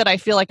 It's not that I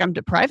feel like I'm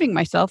depriving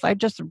myself. I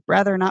just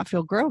rather not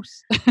feel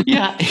gross.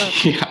 Yeah,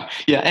 So,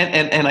 yeah,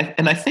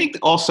 and I think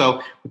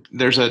also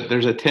there's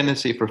a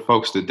tendency for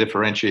folks to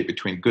differentiate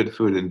between good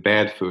food and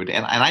bad food,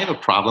 and I have a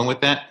problem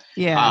with that.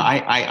 yeah.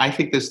 I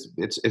think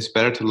it's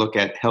better to look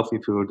at healthy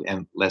food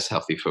and less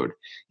healthy food,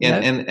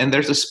 and Yep. and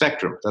there's a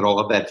spectrum that all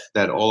of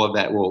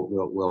that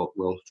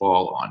will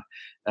fall on.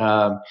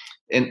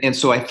 And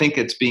so I think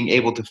it's being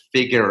able to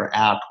figure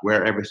out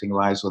where everything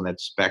lies on that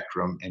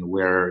spectrum and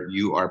where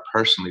you are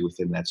personally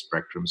within that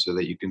spectrum, so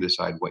that you can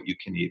decide what you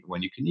can eat and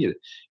when you can eat it.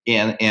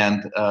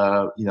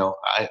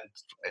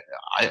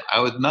 I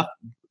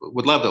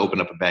would love to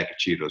open up a bag of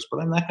Cheetos, but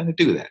I'm not going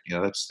to do that.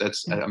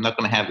 I'm not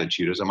going to have the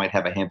Cheetos. I might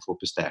have a handful of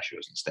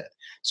pistachios instead.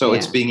 So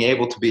it's Yeah. being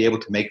able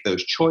to make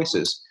those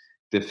choices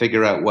to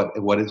figure out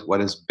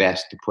what is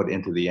best to put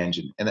into the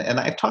engine. And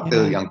I talked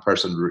to a Yeah. young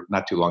person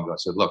not too long ago. I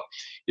said, look,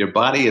 your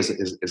body is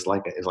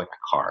like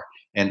a car,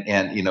 and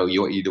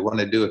what you want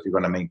to do if you're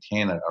going to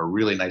maintain a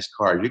really nice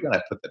car, you're going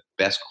to put the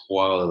best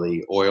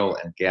quality oil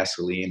and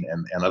gasoline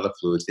and other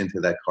fluids into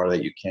that car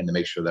that you can, to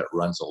make sure that it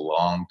runs a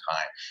long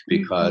time, Mhm.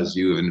 because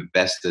you've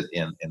invested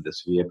in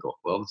this vehicle.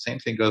 Well, the same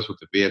thing goes with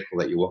the vehicle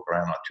that you walk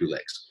around on two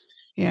legs.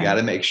 You got Yeah.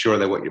 to make sure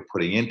that what you're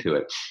putting into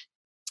it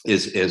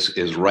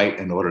is right,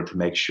 in order to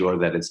make sure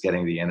that it's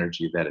getting the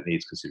energy that it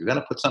needs. Because if you're going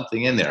to put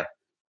something in there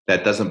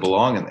that doesn't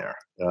belong in there,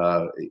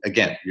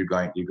 again, you're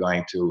going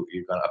to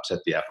upset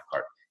the apple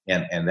cart.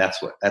 And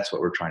that's what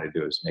we're trying to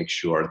do, is make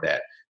sure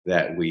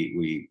that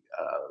we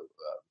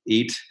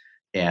eat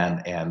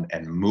and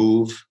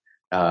move,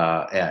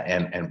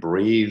 and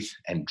breathe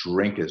and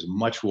drink as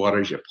much water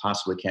as you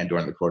possibly can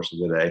during the course of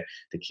the day,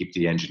 to keep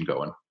the engine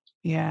going.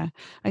 Yeah,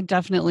 I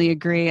definitely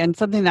agree. And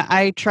something that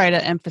I try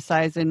to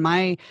emphasize in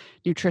my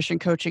nutrition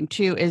coaching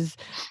too is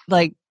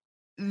like,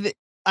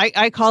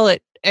 I call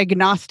it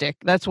agnostic.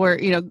 That's where,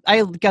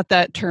 I got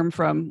that term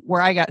from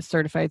where I got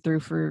certified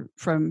through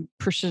from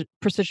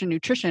Precision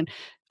Nutrition.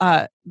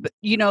 But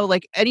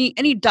like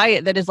any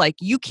diet that is like,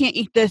 you can't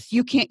eat this,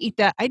 you can't eat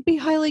that, I'd be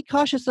highly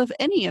cautious of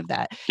any of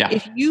that. Yeah.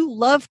 If you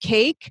love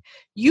cake,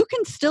 you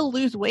can still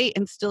lose weight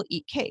and still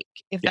eat cake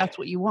if Yeah. that's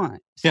what you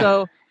want. Yeah.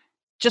 So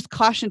just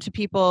caution to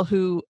people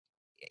who,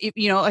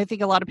 I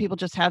think a lot of people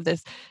just have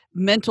this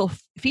mental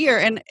fear,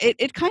 and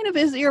it kind of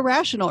is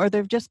irrational, or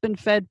they've just been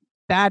fed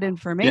bad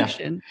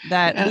information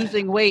that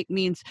losing weight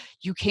means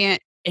you can't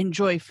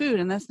enjoy food,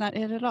 and that's not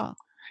it at all.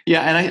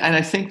 Yeah, and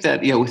I think that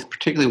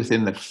particularly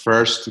within the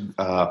first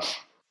go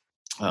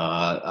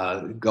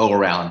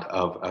around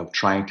of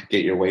trying to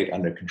get your weight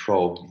under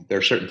control, there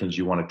are certain things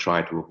you want to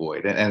try to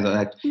avoid.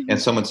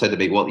 And someone said to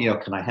me, "Well,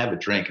 can I have a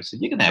drink?" I said,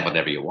 "You can have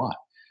whatever you want."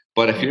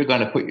 But if you're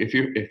going to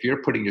if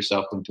you're putting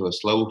yourself into a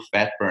slow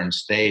fat burn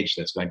stage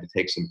that's going to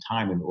take some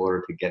time in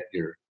order to get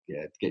you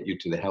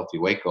to the healthy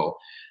weight goal,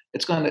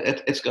 it's going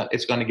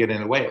to get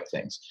in the way of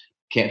things.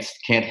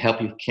 Can't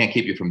help you, can't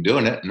keep you from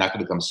doing it. I'm not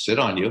going to come sit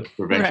on you,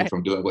 prevent you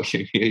from doing what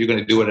you're going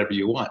to do whatever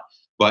you want.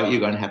 But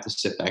you're going to have to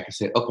sit back and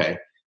say, okay,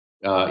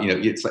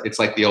 it's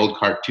like the old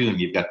cartoon.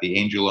 You've got the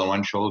angel on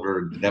one shoulder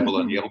and the devil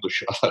on the other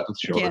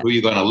shoulder. Yeah. Who are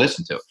you going to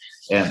listen to?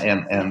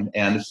 And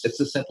it's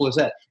as simple as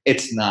that.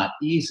 It's not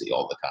easy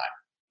all the time.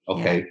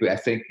 Okay, I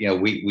think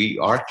we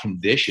are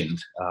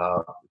conditioned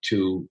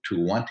to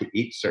want to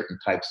eat certain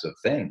types of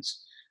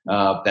things.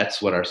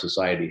 That's what our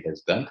society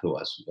has done to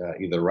us,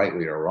 either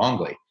rightly or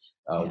wrongly.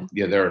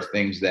 There are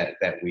things that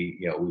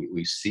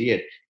we see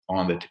it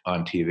on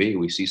TV.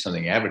 We see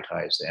something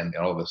advertised, and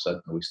all of a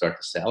sudden we start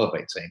to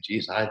salivate, saying,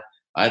 "Geez,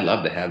 I'd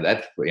love to have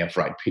that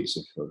fried piece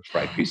of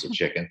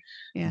chicken."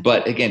 Yeah.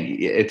 But again,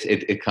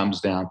 it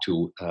comes down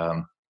to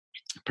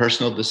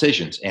personal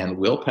decisions, and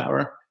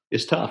willpower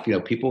is tough.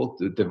 People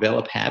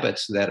develop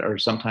habits that are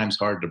sometimes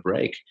hard to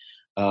break.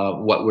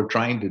 What we're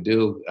trying to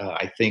do,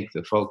 I think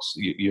the folks,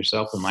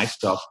 yourself and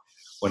myself,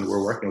 when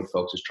we're working with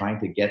folks, is trying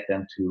to get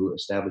them to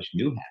establish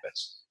new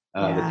habits,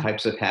 the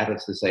types of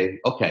habits to say,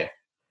 okay,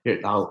 here,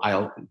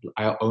 I'll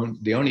own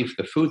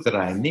the food that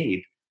I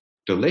need,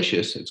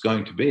 delicious it's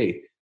going to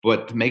be,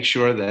 but to make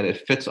sure that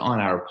it fits on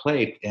our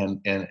plate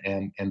and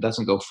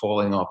doesn't go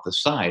falling off the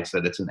sides,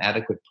 that it's an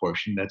adequate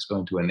portion that's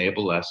going to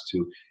enable us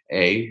to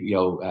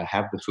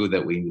have the food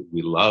that we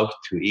love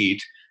to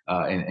eat,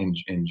 and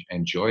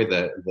enjoy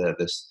the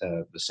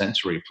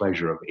sensory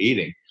pleasure of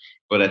eating,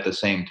 but at the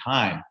same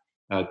time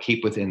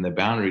keep within the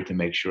boundary to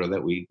make sure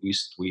that we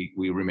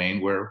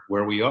remain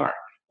where we are.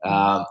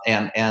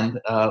 Again,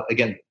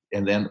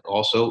 and then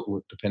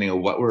also depending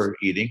on what we're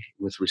eating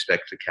with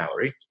respect to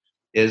calorie,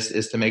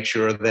 is to make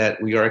sure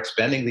that we are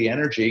expending the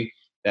energy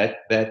that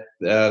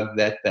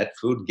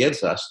food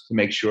gives us, to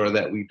make sure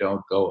that we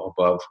don't go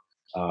above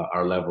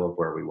our level of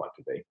where we want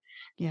to be.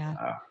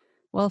 Yeah.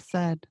 Well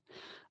said.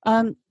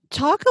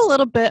 Talk a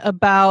little bit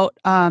about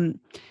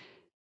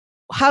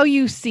how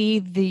you see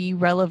the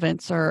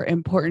relevance or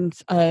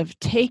importance of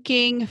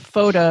taking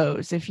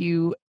photos if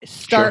you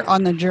start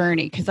on the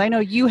journey, because I know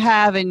you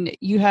have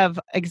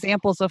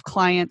examples of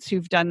clients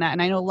who've done that,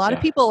 and I know a lot of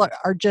people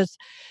are just,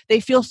 they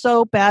feel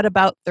so bad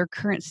about their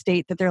current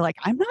state that they're like,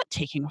 I'm not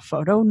taking a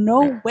photo,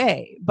 no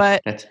way.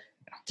 But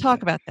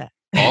talk about that.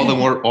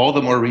 all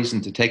the more reason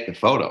to take the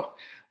photo.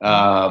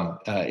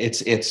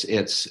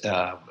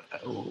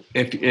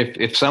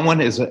 If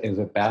someone is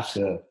about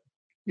to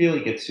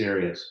really get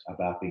serious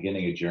about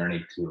beginning a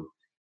journey to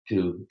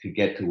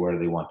get to where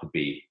they want to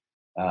be,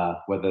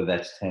 whether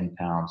that's 10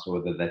 pounds or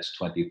whether that's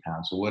 20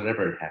 pounds or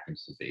whatever it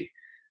happens to be,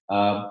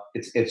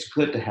 it's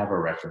good to have a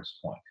reference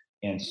point.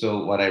 And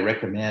so what I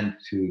recommend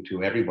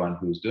to everyone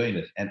who's doing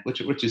this, and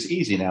which is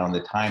easy now in the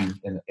time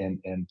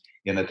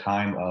in a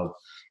time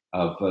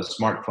of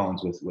smartphones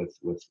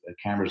with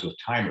cameras with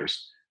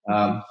timers,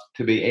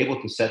 to be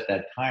able to set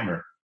that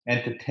timer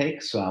and to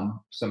take some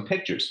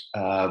pictures,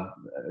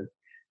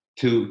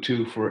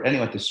 for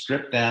anyone to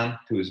strip down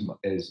to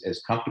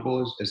as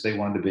comfortable as they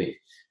want to be.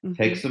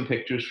 Take some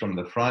pictures from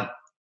the front.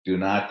 Do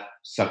not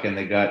suck in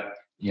the gut.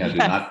 Do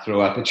not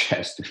throw out the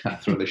chest. Do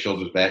not throw the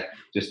shoulders back.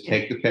 Just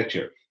take the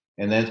picture,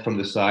 and then from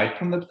the side,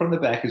 from the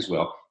back as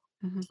well.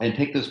 And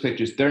take those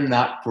pictures. They're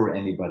not for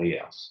anybody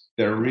else.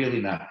 They're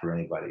really not for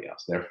anybody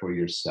else. They're for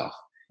yourself.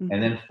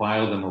 And then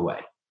file them away.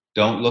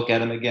 Don't look at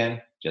them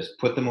again. Just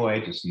put them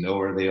away. Just know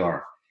where they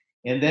are.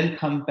 And then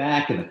come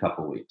back in a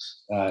couple of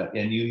weeks.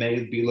 And you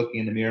may be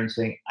looking in the mirror and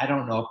saying, I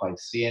don't know if I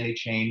see any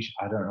change.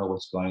 I don't know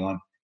what's going on.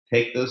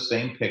 Take those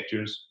same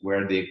pictures,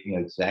 wear the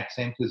exact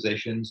same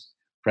positions,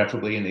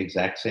 preferably in the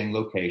exact same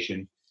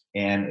location,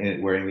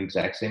 and wearing the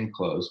exact same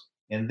clothes.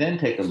 And then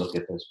take a look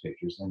at those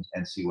pictures and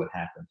see what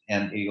happens.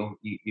 And you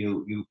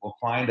will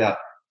find out,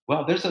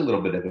 well, there's a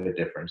little bit of a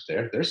difference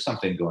there. There's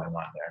something going on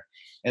there.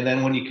 And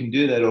then when you can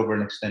do that over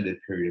an extended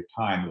period of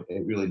time,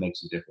 it really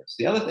makes a difference.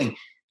 The other thing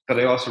that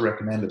I also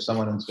recommend, if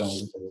someone is going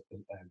to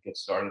get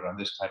started on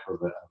this type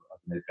of an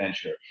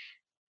adventure,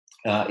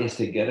 is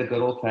to get a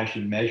good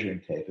old-fashioned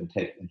measuring tape and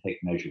take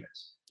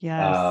measurements.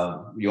 Yes.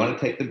 You want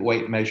to take the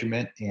weight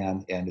measurement,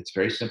 and it's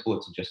very simple.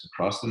 It's just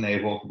across the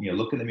navel.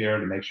 Look in the mirror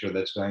to make sure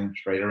that's going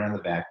straight around the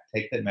back.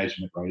 Take that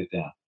measurement, write it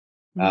down.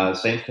 Mhm.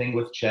 Same thing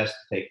with chest.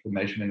 Take the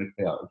measurement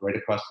right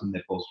across the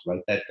nipples.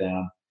 Write that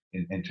down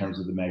in terms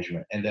of the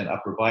measurement, and then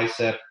upper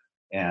bicep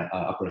and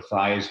upper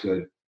thigh is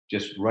good.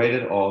 Just write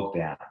it all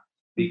down, Mhm.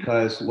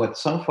 because what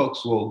some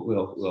folks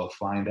will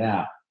find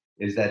out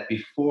is that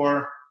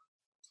before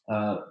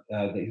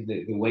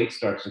the weight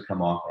starts to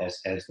come off as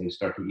they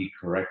start to eat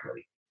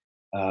correctly,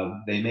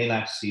 they may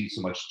not see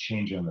so much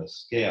change on the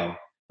scale,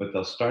 but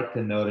they'll start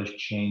to notice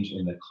change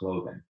in the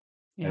clothing.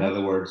 In Yep.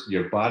 other words,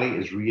 your body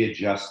is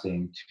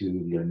readjusting to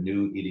your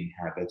new eating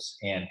habits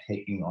and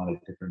taking on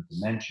a different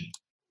dimension.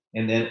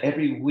 And then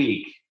every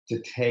week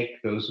to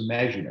take those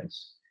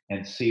measurements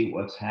and see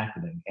what's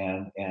happening.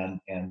 And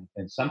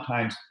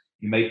sometimes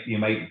you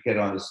might get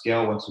on the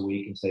scale once a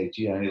week and say,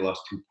 "Gee, I only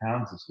lost 2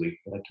 pounds this week,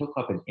 but I took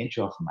up an inch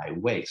off my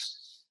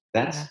waist."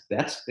 Yeah.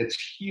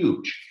 That's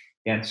huge.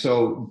 And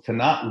so to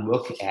not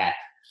look at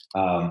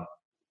um,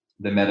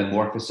 the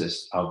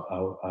metamorphosis of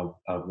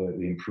the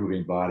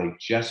improving body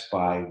just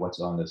by what's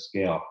on the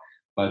scale,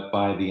 but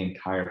by the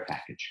entire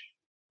package.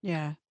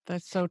 Yeah,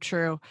 that's so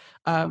true.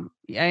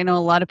 Yeah, I know a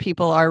lot of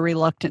people are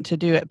reluctant to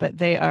do it, but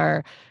they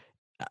are.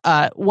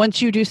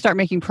 Once you do start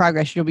making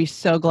progress, you'll be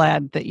so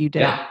glad that you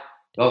did. Yeah.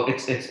 Well,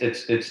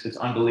 it's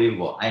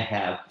unbelievable. I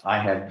have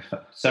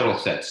several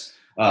sets.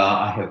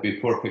 I have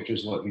before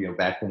pictures.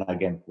 Back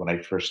when I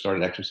first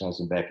started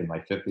exercising back in my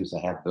 50s, I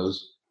have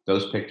those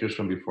pictures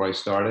from before I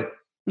started,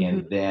 Mhm.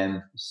 and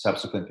then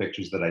subsequent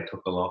pictures that I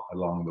took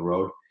along the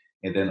road,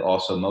 and then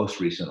also most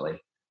recently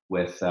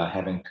with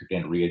having to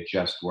again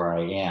readjust where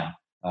I am.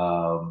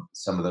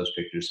 Some of those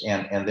pictures,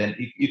 and then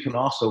you can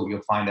also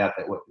you'll find out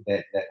that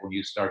when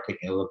you start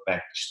taking a look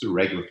back just through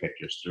regular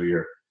pictures through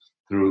your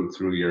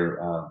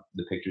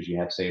the pictures you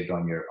have saved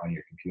on your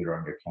computer,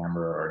 on your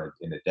camera, or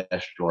in a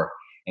desk drawer,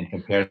 and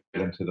compare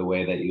them to the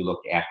way that you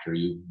look after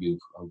you've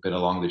been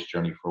along this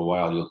journey for a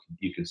while.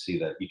 You can see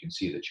the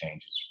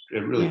change.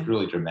 It's really Yeah,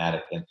 really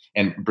dramatic,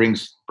 and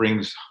brings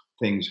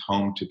things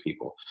home to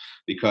people,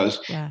 because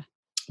yeah,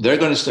 they're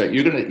going to start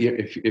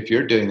if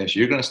you're doing this,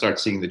 you're going to start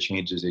seeing the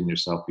changes in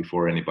yourself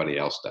before anybody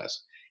else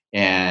does.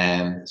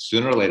 And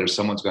sooner or later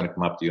someone's going to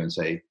come up to you and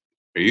say,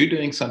 "Are you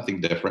doing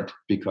something different?"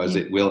 Because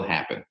yeah, it will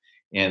happen.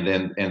 And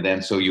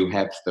then so you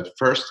have the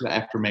first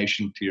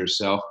affirmation to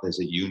yourself is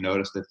that you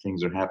notice that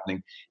things are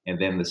happening, and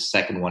then the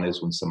second one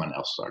is when someone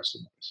else starts to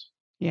notice.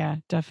 yeah,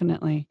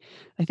 definitely.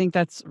 I think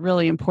that's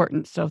really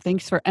important. So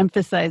thanks for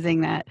emphasizing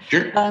that.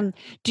 Sure. Um,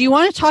 do you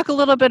want to talk a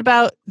little bit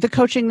about the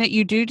coaching that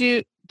you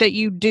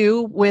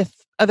do with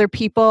other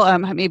people?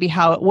 Maybe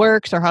how it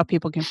works or how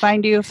people can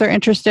find you if they're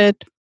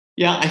interested.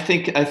 Yeah, I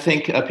think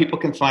people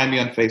can find me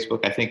on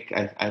Facebook. I think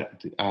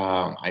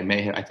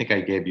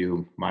I gave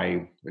you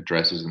my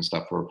addresses and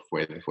stuff for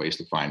ways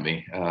to find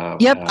me.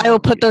 Yep, I will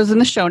put those in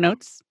the show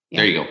notes.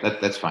 There Yeah. you go.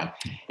 That's fine.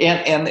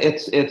 And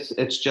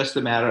it's just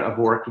a matter of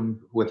working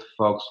with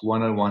folks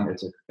one on one.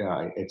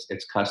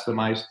 It's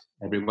customized.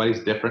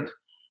 Everybody's different.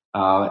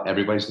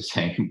 Everybody's the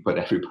same, but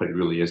everybody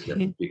really is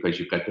different because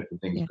you've got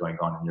different things Yeah. going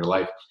on in your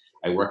life.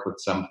 I work with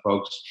some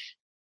folks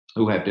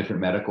who have different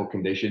medical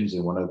conditions,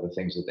 and one of the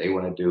things that they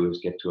want to do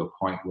is get to a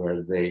point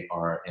where they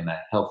are in a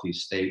healthy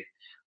state,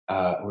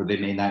 where they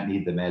may not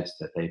need the meds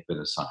that they've been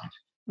assigned.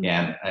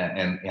 Mhm.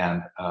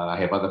 And I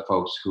have other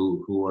folks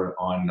who are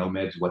on no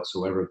meds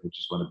whatsoever who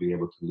just want to be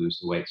able to lose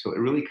the weight. So it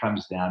really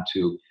comes down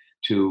to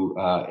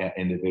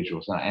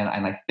individuals, and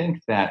I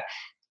think that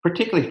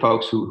particularly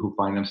folks who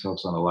find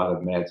themselves on a lot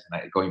of meds,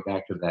 and going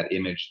back to that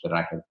image that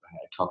I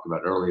talked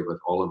about earlier with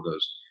all of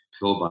those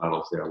pill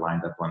bottles that are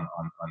lined up on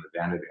the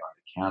vanity on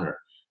the counter.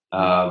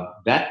 Yeah.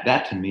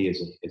 That to me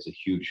is a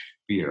huge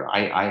fear.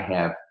 I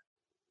have,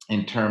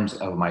 in terms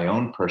of my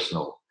own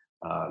personal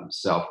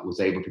self, was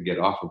able to get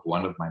off of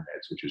one of my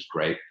meds, which is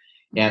great.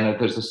 Mhm. And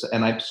there's this,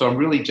 so I'm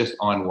really just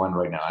on one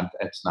right now.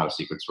 It's not a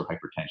secret; it's for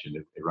hypertension.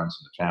 It runs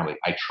in the family.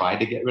 I tried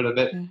to get rid of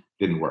it, Yeah.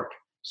 didn't work.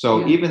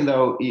 So Yeah. even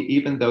though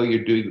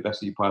you're doing the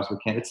best that you possibly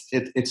can,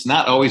 it's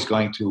not always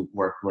going to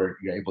work where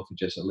you're able to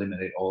just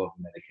eliminate all of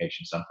the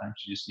medication. Sometimes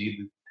you just need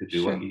to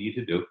do what Sure. you need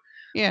to do,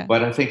 Yeah.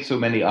 but I think so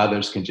many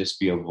others can just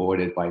be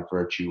avoided by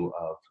virtue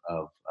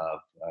of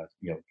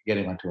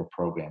getting onto a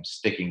program,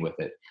 sticking with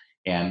it,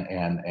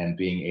 and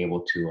being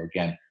able to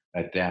again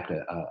adapt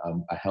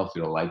a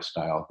healthier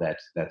lifestyle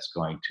that's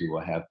going to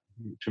have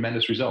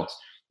tremendous results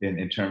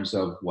in terms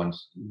of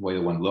one's way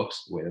that one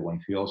looks, the way that one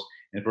feels,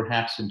 and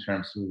perhaps in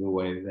terms of the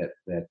way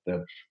that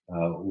the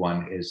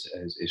one is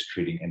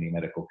treating any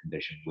medical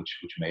condition, which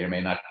may or may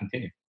not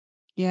continue.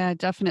 Yeah,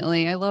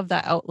 definitely. I love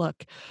that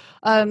outlook.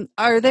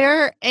 Are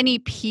there any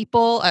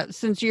people,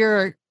 since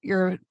you're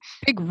a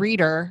big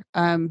reader,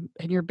 and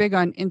you're big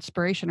on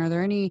inspiration, are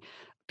there any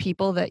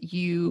people that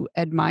you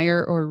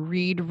admire or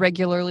read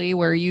regularly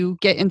where you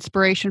get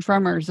inspiration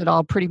from, or is it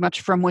all pretty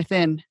much from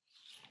within?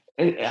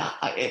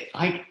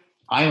 I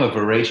am a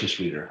voracious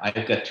reader.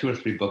 I've got two or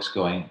three books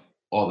going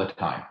all the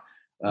time.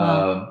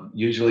 Wow.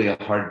 usually a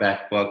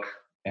hardback book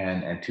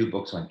and 2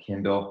 books on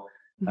Kindle.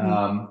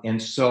 Hmm.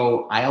 And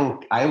so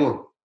I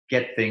will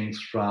get things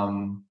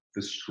from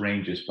the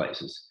strangest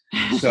places.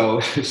 So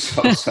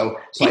I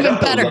Even don't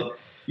go better. look.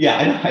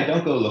 Yeah, I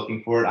don't go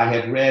looking for it. I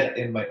have read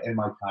in my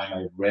time.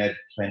 I've read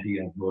plenty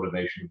of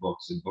motivational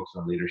books and books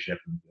on leadership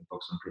and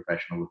books on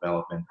professional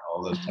development,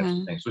 all those types of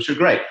Uh-huh. things, which are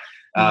great.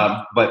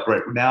 Yeah. But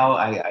right now,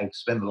 I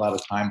spend a lot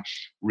of time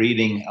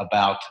reading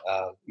about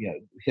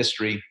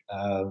history,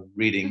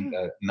 reading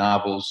Oh,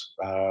 novels.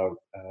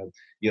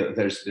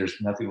 There's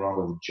nothing wrong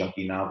with a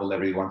junky novel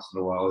every once in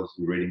a while, as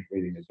reading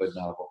a good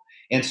novel.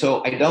 And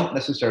so I don't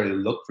necessarily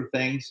look for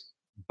things,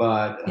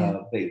 but yeah.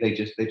 they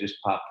just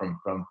pop from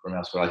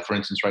elsewhere. Like, for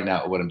instance, right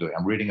now, what I'm doing,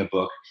 I'm reading a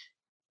book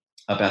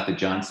about the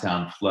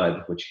Johnstown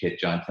flood, which hit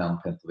Johnstown,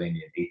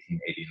 Pennsylvania in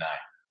 1889.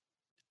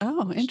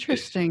 Oh, It's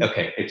interesting.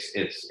 okay. It's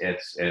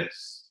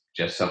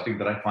just something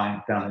that I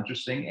found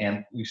interesting,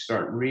 and you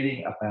start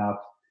reading about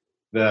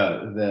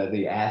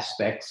the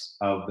aspects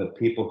of the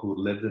people who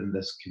lived in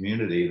this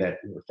community, that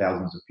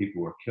thousands of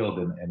people were killed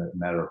in a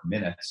matter of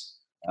minutes.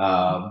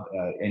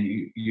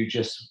 And you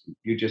just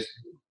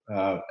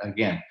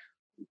again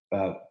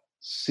uh,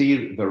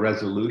 see the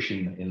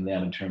resolution in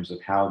them in terms of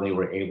how they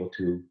were able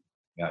to,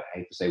 I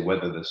hate to say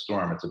weather the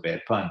storm, it's a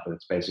bad pun, but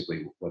it's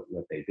basically what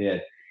they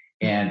did,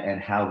 Mhm.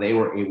 and how they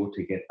were able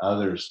to get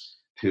others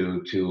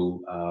to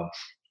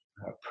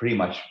pretty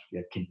much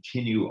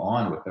continue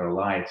on with their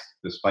lives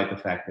despite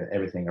the fact that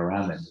everything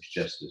around them was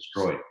just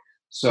destroyed.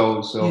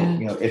 So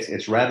Yeah.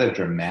 it's rather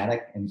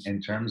dramatic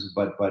in terms of,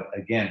 but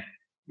again,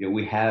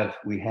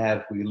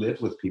 we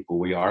live with people,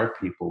 we are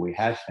people, we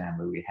have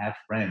family, we have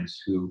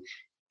friends who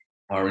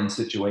are in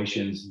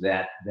situations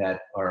that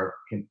are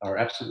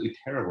absolutely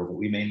terrible, that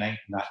we may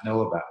not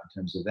know about, in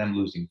terms of them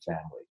losing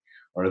family,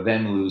 or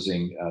them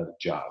losing the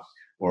job,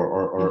 Yeah.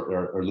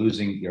 or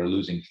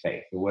losing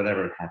faith, or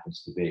whatever it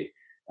happens to be.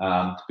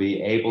 To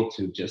be able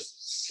to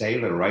just say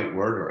the right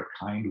word, or a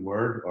kind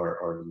word,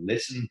 or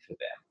listen to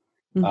them,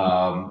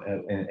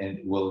 Mhm. and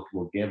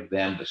will give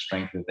them the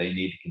strength that they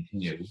need to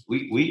continue.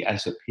 We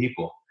as a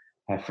people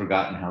have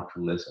forgotten how to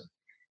listen,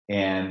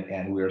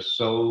 and we're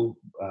so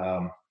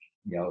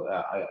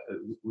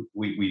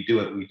we do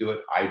it. We do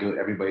it. I do it.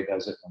 Everybody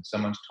does it. When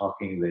someone's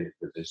talking,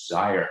 the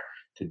desire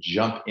to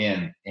jump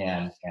in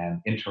and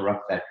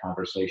interrupt that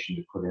conversation,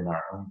 to put in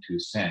our own 2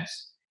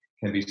 cents,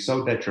 can be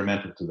so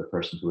detrimental to the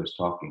person who is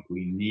talking.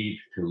 We need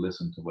to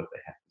listen to what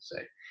they have to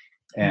say.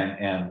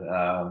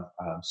 Yeah.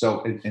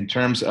 So in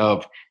terms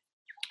of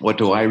what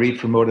do I read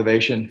for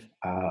motivation,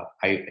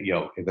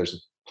 there's a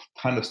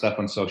ton of stuff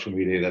on social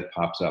media that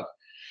pops up.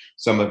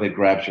 Some of it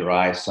grabs your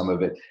eye, some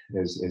of it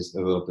is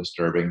a little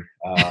disturbing.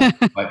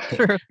 But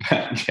True.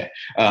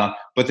 yeah,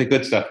 but the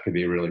good stuff could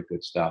be really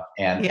good stuff.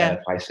 And Yeah.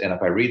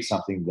 if I read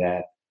something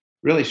that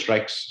really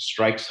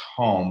strikes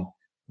home,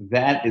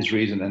 that is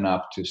reason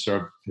enough to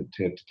serve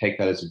to take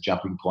that as a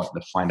jumping point,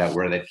 and to find out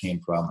where that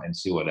came from and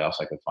see what else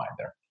I could find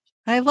there.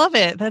 I love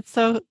it. That's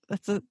a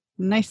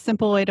nice,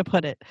 simple way to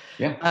put it.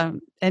 Yeah,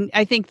 And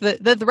I think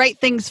the right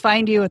things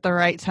find you at the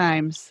right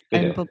times.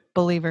 they I'm do. a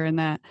believer in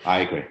that. I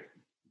agree.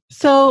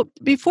 So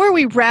before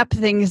we wrap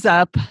things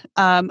up,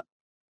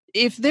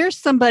 if there's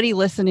somebody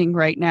listening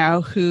right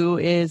now who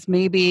is,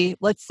 maybe,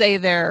 let's say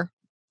they're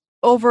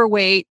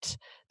overweight,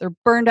 they're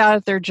burned out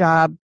at their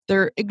job,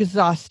 they're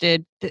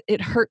exhausted,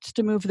 it hurts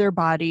to move their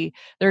body,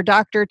 their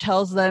doctor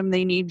tells them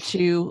they need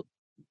to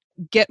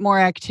get more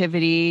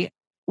activity,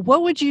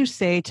 what would you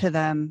say to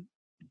them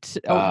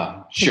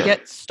to Sure.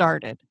 get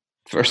started?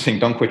 First thing,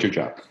 don't quit your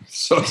job.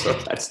 So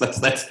that's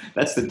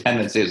the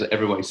tendency. Is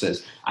everybody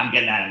says, "I'm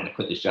getting out. I'm going to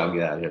quit this job.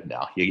 Get out of here."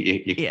 No,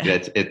 Yeah.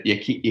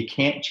 you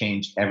can't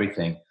change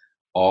everything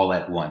all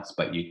at once,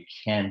 but you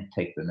can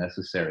take the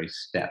necessary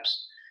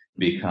steps, Mhm.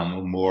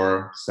 become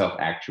more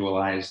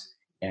self-actualized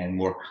and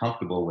more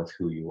comfortable with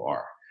who you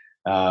are.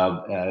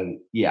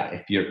 Yeah,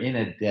 if you're in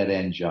a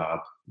dead-end job,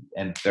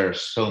 and there are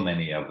so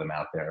many of them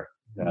out there,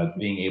 Mhm.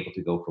 being able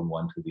to go from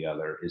one to the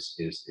other is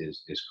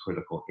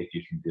critical if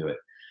you can do it.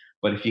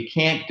 But if you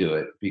can't do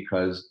it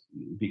because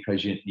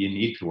you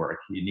need to work,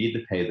 you need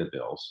to pay the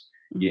bills,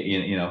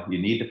 Mhm. you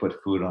need to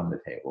put food on the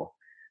table.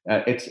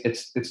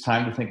 It's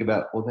time to think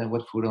about, well, then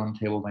what food on the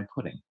table am I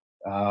putting?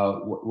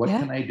 What Yeah.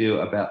 can I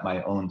do about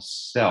my own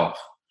self?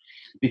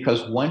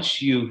 Because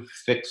once you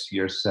fix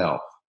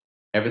yourself,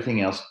 everything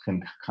else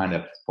can kind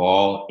of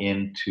fall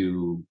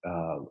into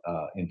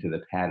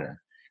the pattern.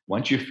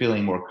 Once you're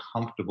feeling more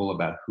comfortable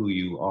about who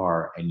you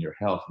are and your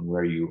health and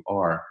where you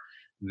are,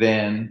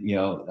 then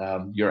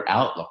your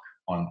outlook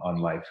on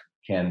life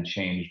can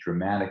change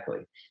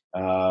dramatically.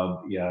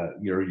 Yeah,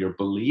 your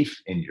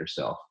belief in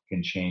yourself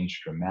can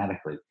change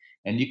dramatically,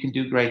 and you can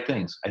do great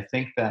things. I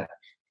think that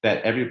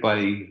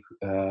everybody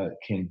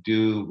can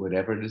do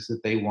whatever it is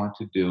that they want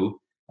to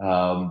do,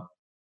 um,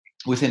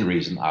 within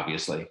reason,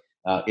 obviously,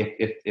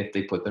 if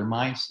they put their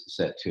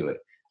mindset to it.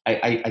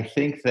 I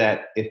think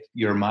that if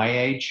you're my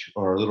age,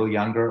 or a little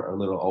younger, or a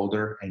little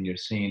older, and you're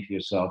saying to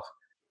yourself,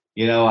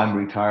 I'm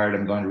retired.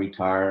 I'm going to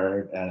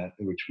retire,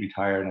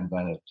 retire, and I'm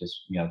going to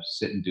just,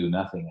 sit and do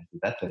nothing. I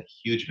think that's a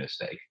huge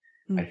mistake.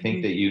 I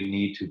think that you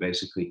need to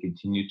basically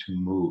continue to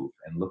move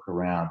and look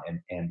around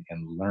and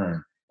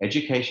learn.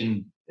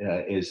 Education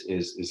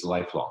is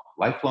lifelong.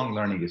 Lifelong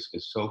learning is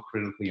so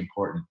critically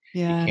important.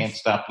 You can't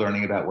stop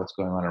learning about what's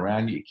going on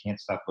around you. You can't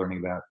stop learning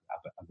about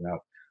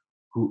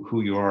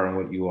who you are and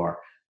what you are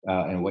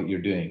and what you're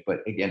doing. But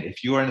again,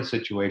 if you are in a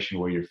situation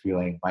where you're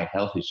feeling my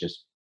health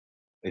is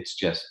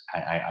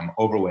I'm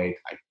overweight,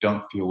 I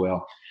don't feel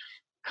well,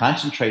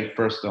 concentrate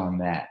first on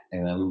that,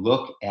 and then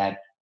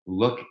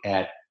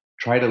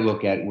try to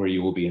look at where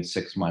you will be in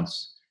 6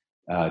 months,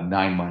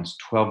 9 months,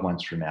 12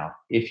 months from now.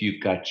 If you've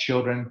got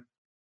children,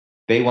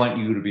 they want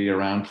you to be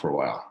around for a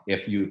while.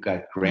 If you've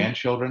got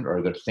grandchildren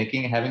or they're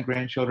thinking of having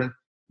grandchildren,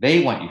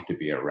 they want you to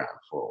be around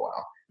for a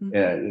while.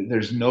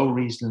 There's no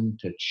reason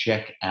to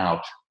check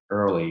out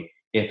early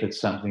if it's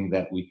something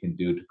that we can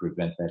do to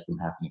prevent that from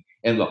happening.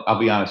 And look, I'll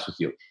be honest with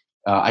you.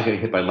 I get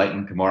hit by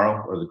lightning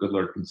tomorrow, or the good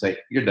Lord can say,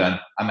 "You're done.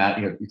 I'm out.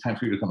 It's time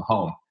for you to come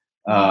home."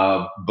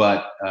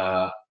 But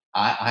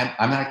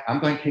I'm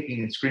going kicking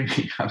and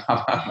screaming.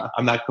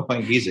 I'm not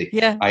going easy.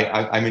 Yeah.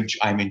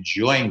 I'm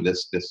enjoying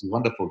this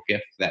wonderful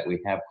gift that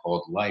we have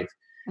called life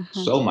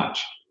so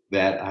much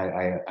that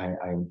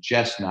I'm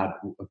just not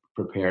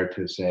prepared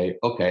to say,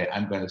 okay,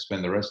 I'm going to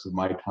spend the rest of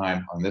my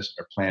time on this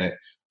planet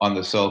on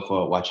the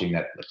sofa watching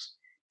Netflix.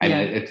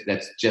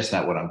 That's just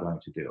not what I'm going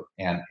to do.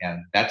 And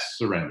that's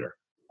surrender.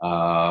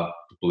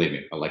 Believe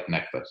me, I like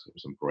Netflix.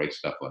 There's some great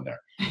stuff on there.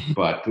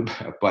 But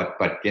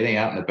getting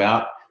out and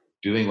about,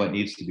 doing what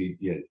needs to be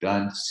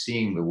done,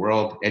 seeing the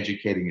world,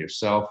 educating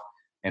yourself,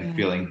 and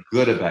feeling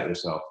good about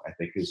yourself, I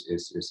think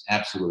is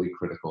absolutely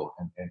critical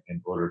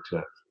in order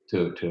to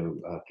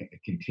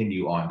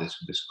continue on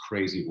this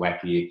crazy,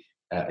 wacky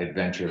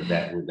adventure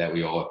that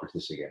we all are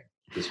participating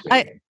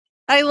in.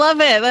 I love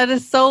it. That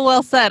is so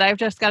well said. I've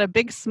just got a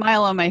big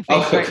smile on my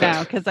face right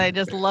now because I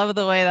just love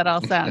the way that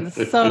all sounds.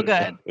 So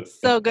good.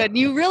 So good.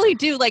 You really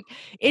do.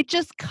 It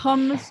just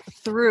comes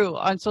through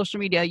on social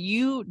media.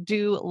 You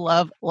do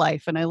love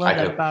life, and I love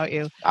that about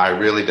you. I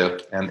really do.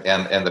 And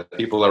the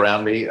people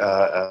around me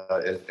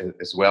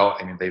as well.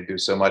 I mean, they do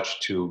so much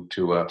to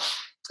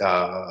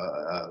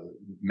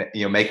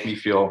make me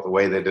feel the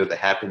way they do, the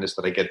happiness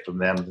that I get from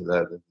them,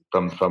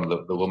 from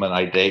the woman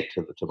I date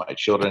to my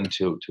children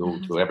to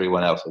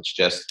everyone else. It's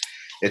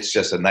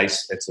just a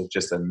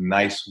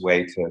nice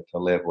way to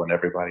live when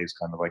everybody's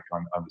kind of like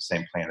on the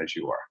same plan as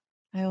you are.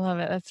 I love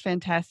it. That's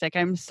fantastic.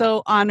 I'm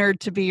so honored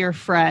to be your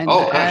friend.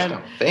 Oh, gosh,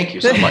 thank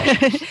you so much.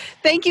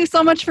 Thank you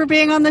so much for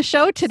being on the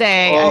show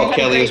today. Oh,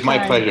 Kelly, it was my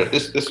pleasure.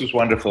 This was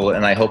wonderful,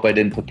 and I hope I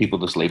didn't put people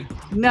to sleep.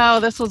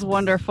 No, this was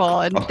wonderful.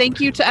 And thank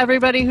you to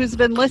everybody who's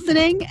been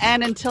listening.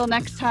 And until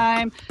next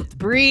time,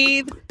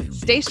 breathe,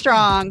 stay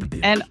strong,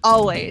 and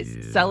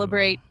always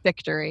celebrate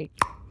victory.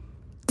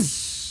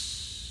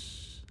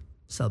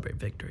 Celebrate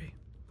victory.